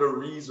part of the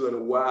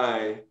reason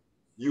why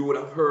you would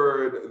have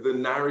heard the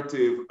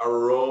narrative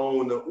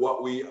around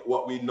what we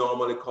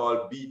normally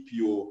call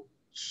BPO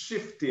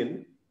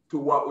shifting to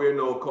what we're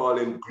now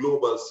calling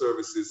global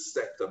services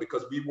sector,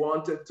 because we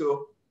wanted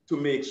to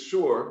make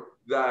sure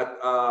that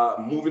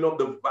moving up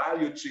the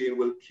value chain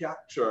will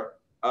capture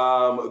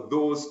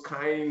those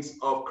kinds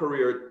of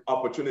career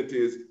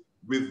opportunities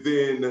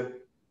within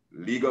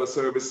legal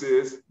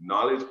services,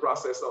 knowledge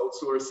process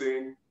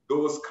outsourcing,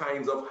 those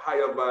kinds of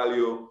higher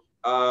value,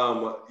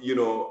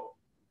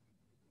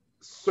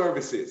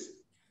 services.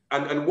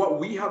 And what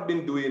we have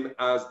been doing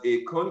as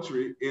a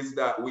country is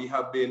that we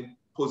have been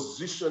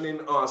positioning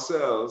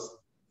ourselves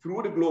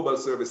through the global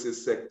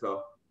services sector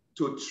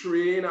to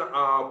train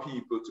our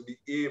people to be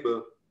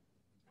able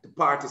to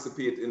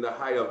participate in the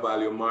higher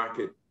value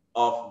market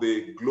of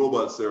the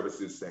global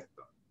services sector.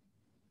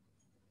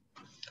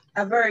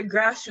 A very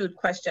grassroots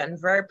question,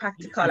 very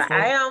practical.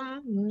 I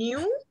am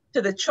new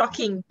to the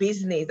trucking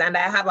business and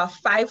I have a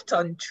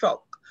 5-ton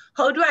truck.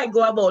 How do I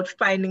go about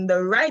finding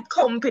the right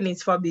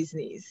companies for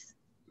business?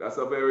 That's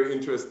a very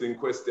interesting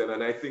question.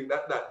 And I think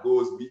that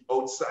goes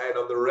outside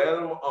of the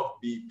realm of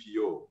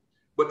BPO.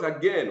 But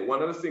again,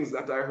 one of the things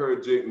that I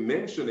heard Jake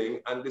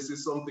mentioning, and this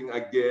is something,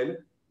 again,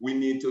 we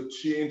need to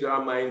change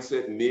our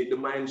mindset, make the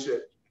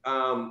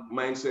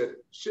mindset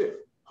shift.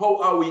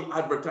 How are we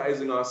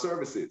advertising our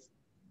services?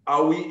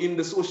 Are we in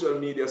the social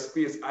media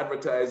space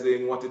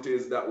advertising what it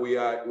is that we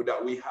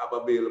have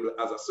available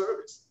as a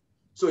service?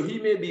 So he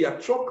may be a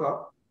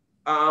trucker,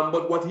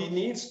 but what he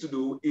needs to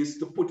do is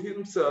to put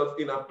himself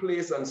in a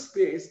place and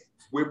space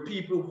where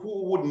people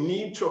who would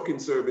need trucking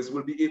service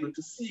will be able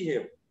to see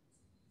him.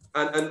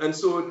 And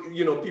so,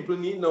 people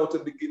need now to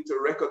begin to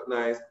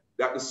recognize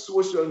that the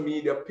social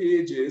media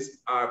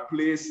pages are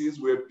places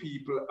where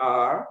people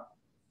are.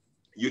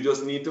 You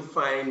just need to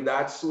find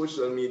that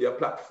social media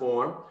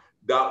platform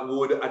that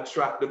would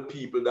attract the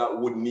people that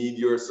would need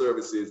your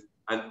services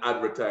and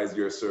advertise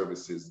your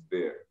services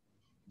there.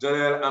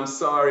 Janelle, I'm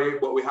sorry,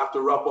 but we have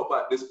to wrap up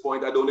at this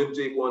point. I don't know if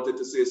Jake wanted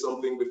to say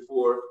something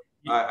before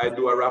I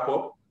do a wrap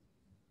up.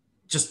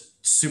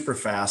 Just super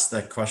fast,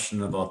 that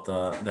question about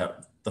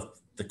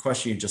the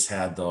question you just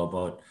had though,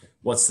 about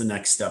what's the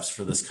next steps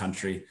for this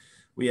country.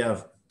 We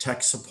have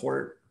tech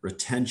support,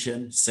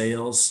 retention,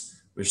 sales.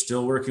 We're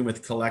still working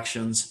with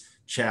collections,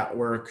 chat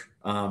work,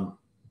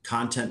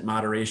 content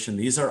moderation.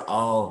 These are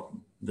all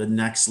the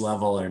next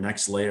level or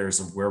next layers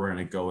of where we're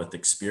going to go with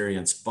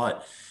experience.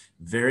 But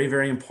very,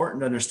 very important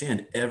to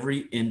understand, every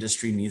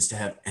industry needs to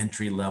have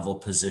entry-level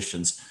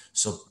positions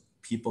so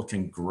people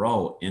can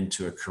grow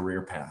into a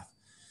career path.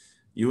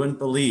 You wouldn't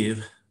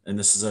believe, and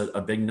this is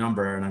a big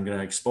number, and I'm going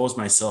to expose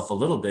myself a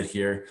little bit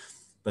here,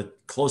 but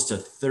close to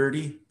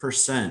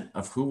 30%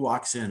 of who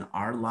walks in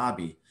our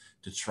lobby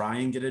to try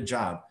and get a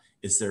job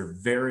is their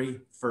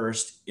very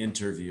first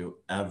interview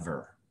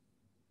ever.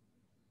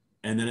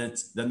 And then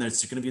it's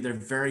going to be their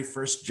very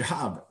first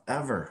job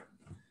ever.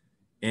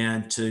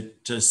 And to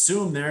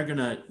assume they're going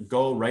to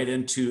go right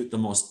into the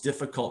most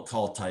difficult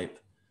call type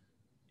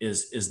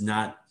is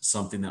not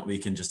something that we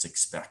can just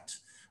expect.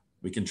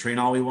 We can train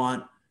all we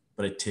want,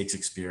 but it takes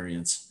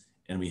experience,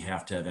 and we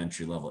have to have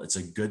entry level. It's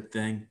a good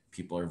thing.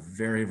 People are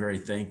very, very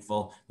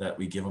thankful that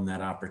we give them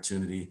that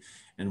opportunity,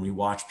 and we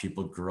watch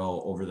people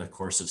grow over the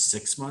course of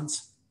 6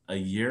 months, a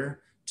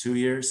year, 2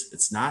 years.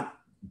 It's not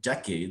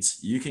decades.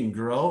 You can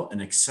grow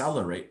and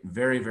accelerate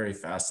very, very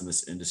fast in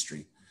this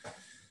industry.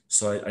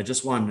 So I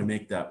just wanted to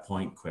make that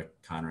point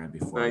quick, Conrad,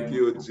 before. Thank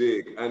you,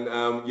 Jake.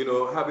 And, you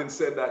know, having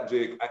said that,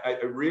 Jake, I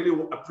really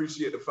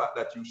appreciate the fact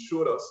that you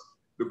showed us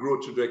the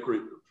growth trajectory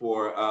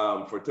for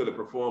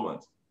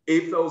Teleperformance.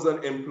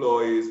 8,000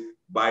 employees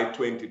by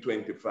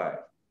 2025.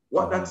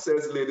 What that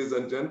says, ladies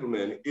and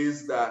gentlemen,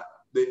 is that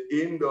the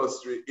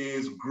industry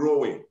is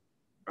growing.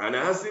 And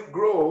as it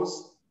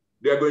grows,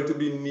 there are going to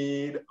be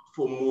need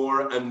for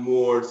more and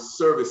more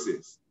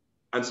services.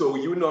 And so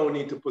you now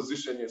need to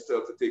position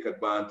yourself to take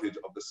advantage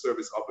of the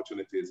service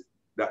opportunities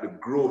that the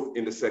growth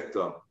in the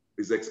sector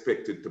is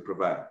expected to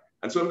provide.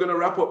 And so I'm going to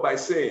wrap up by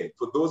saying,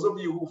 for those of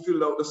you who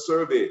filled out the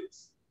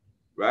surveys,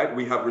 right,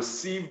 we have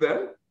received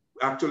them.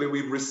 Actually,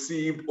 we've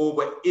received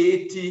over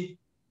 80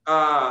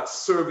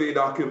 survey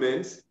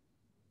documents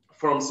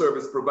from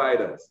service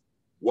providers.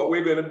 What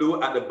we're going to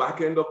do at the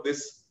back end of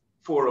this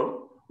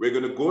forum, we're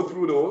going to go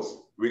through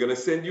those. We're going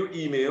to send you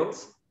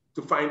emails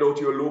to find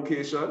out your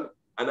location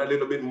and a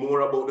little bit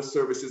more about the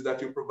services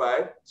that you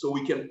provide, so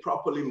we can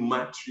properly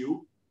match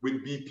you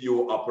with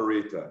BPO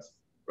operators,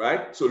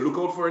 right? So look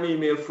out for an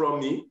email from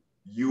me.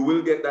 You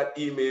will get that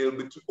email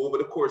over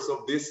the course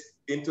of this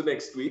into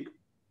next week,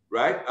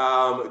 right?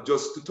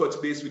 Just to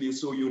touch base with you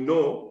so you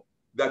know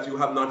that you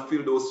have not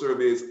filled those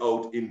surveys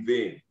out in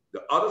vain.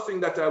 The other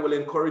thing that I will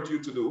encourage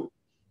you to do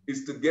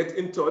is to get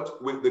in touch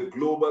with the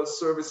Global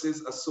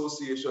Services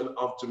Association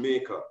of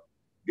Jamaica.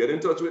 Get in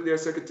touch with their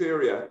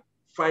secretariat.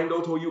 Find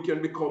out how you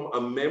can become a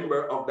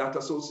member of that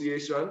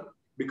association,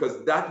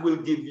 because that will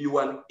give you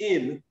an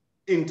in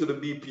into the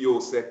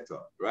BPO sector,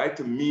 right?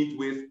 To meet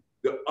with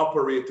the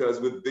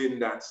operators within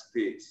that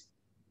space.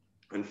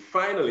 And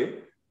finally,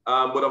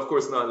 but of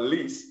course not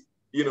least,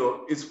 you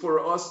know, it's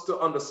for us to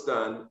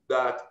understand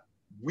that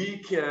we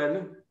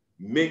can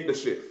make the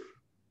shift.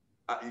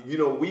 You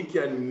know, we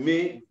can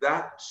make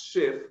that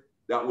shift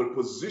that will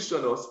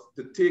position us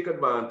to take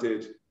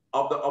advantage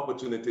of the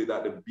opportunity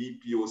that the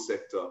BPO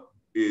sector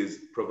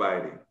is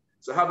providing.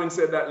 So having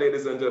said that,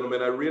 ladies and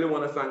gentlemen, I really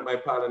want to thank my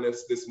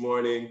panelists this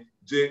morning,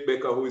 Jake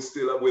Becker, who is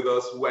still with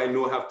us, who I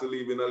know have to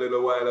leave in a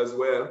little while as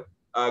well,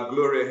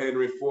 Gloria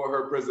Henry for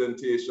her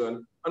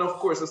presentation, and of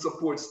course the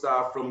support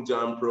staff from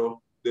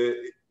JAMPRO, the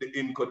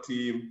INCO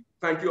team.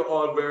 Thank you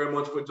all very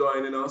much for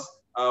joining us.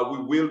 We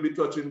will be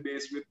touching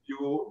base with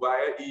you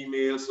via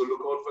email, so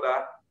look out for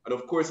that. And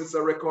of course, it's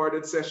a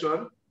recorded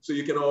session, so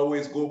you can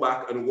always go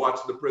back and watch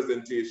the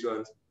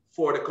presentations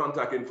for the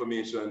contact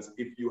information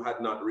if you had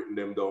not written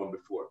them down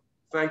before.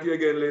 Thank you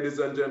again, ladies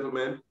and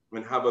gentlemen,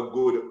 and have a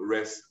good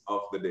rest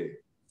of the day.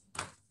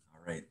 All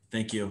right,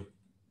 thank you.